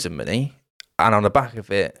loads of money, and on the back of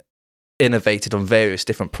it, innovated on various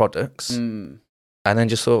different products, and then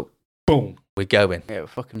just thought, boom, we're going. Yeah, we're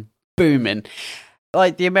fucking booming.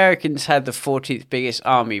 Like, the Americans had the 14th biggest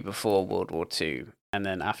army before World War II, and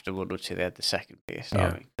then after World War II, they had the second biggest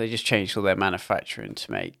army. They just changed all their manufacturing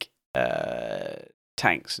to make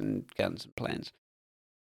tanks and guns and planes.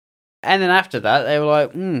 And then after that, they were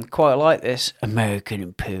like, quite like this American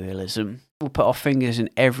imperialism. We'll put our fingers in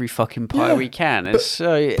every fucking pie we can. And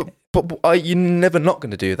But you're never not going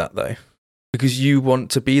to do that, though, because you want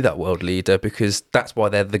to be that world leader, because that's why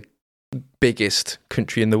they're the biggest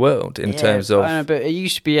country in the world in terms of... I know, but it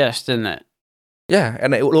used to be us, didn't it? Yeah,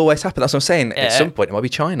 and it will always happen. That's what I'm saying. Yeah. At some point, it might be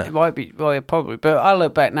China. It might be, well, yeah, probably. But I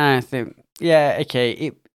look back now and think, yeah,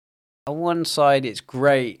 okay, on one side, it's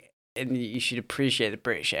great, and you should appreciate the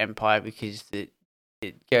British Empire because it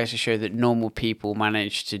goes to show that normal people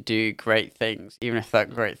manage to do great things, even if that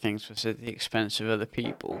great things was at the expense of other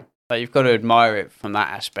people. Like, you've got to admire it from that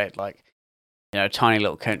aspect. Like, you know, a tiny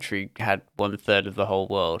little country had 1/3 of the whole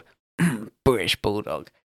world. British bulldog.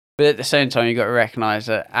 But at the same time, you've got to recognise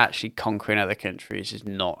that actually conquering other countries is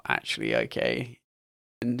not actually okay.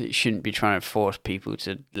 And it shouldn't be trying to force people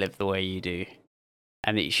to live the way you do.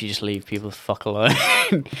 And that you should just leave people the fuck alone.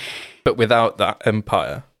 But without that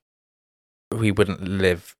empire, we wouldn't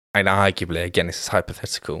live and arguably, again, this is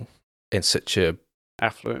hypothetical, in such a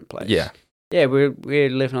Affluent place. yeah. Yeah, we're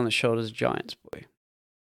living on the shoulders of giants, boy.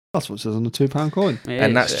 That's what it says on the £2 coin. It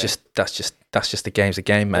And is, that's just the game's a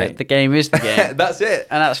game, mate. The game is the game. That's it.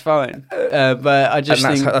 And that's fine. But I just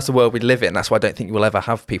And think that's the world we live in. That's why I don't think you will ever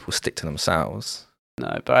have people stick to themselves.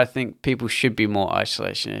 no. But I think people should be more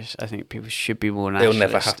isolationist. I think people should be more It'll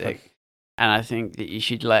nationalistic. never happen. And I think that you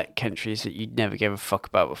should let countries that you never gave a fuck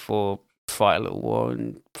about before fight a little war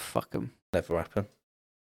and fuck them. Never happen.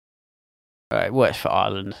 All right, works for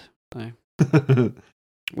Ireland. So.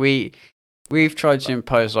 We've tried to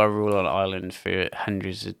impose our rule on Ireland for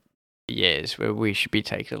hundreds of years, where we should be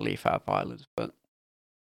taking a leaf out of Ireland, but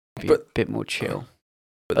a bit more chill.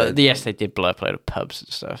 But Yes, they did blow up a load of pubs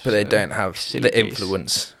and stuff. they so don't have silly the geese.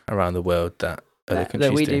 influence around the world that other countries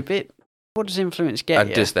that we do. do. But what does influence get And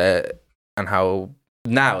you? just there, and how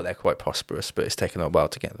now they're quite prosperous, but it's taken a while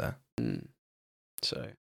to get there. Mm. So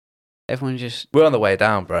everyone just We're on the way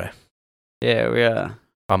down, bro. yeah, we are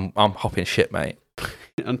I'm hopping shit, mate.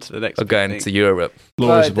 on to the next. I'm going thing. to Europe.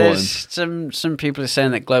 Laura's But there's supporting. some people are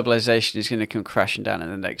saying that globalization is going to come crashing down in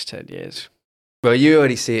the next 10 years. Well, you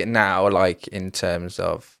already see it now, like in terms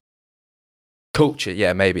of culture.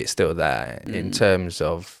 Yeah, maybe it's still there. In Mm. terms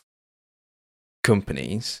of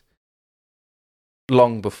companies,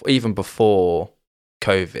 even before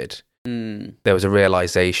COVID, Mm. there was a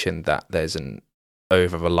realization that there's an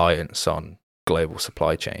over reliance on global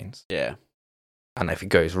supply chains, Yeah, and if it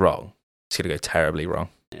goes wrong, it's going to go terribly wrong,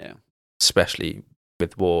 yeah. especially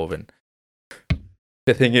with war. And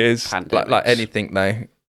the thing is, like Pandemics. anything, though,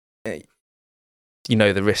 you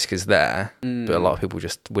know the risk is there, Mm. but a lot of people are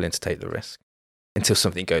just willing to take the risk until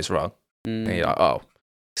something goes wrong. Mm. And you're like, oh,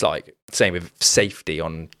 it's like same with safety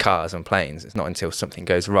on cars and planes. It's not until something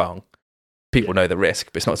goes wrong. People know the risk,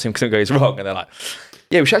 but it's not until something goes wrong, and they're like,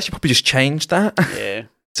 yeah, we should actually probably just change that Yeah,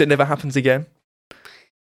 so it never happens again.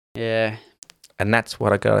 yeah. And that's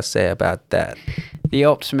what I gotta say about that. The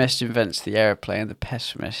optimist invents the airplane, the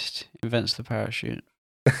pessimist invents the parachute.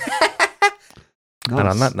 And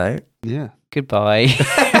on that note, yeah. Goodbye.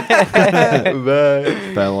 bye.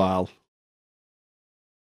 Farewell.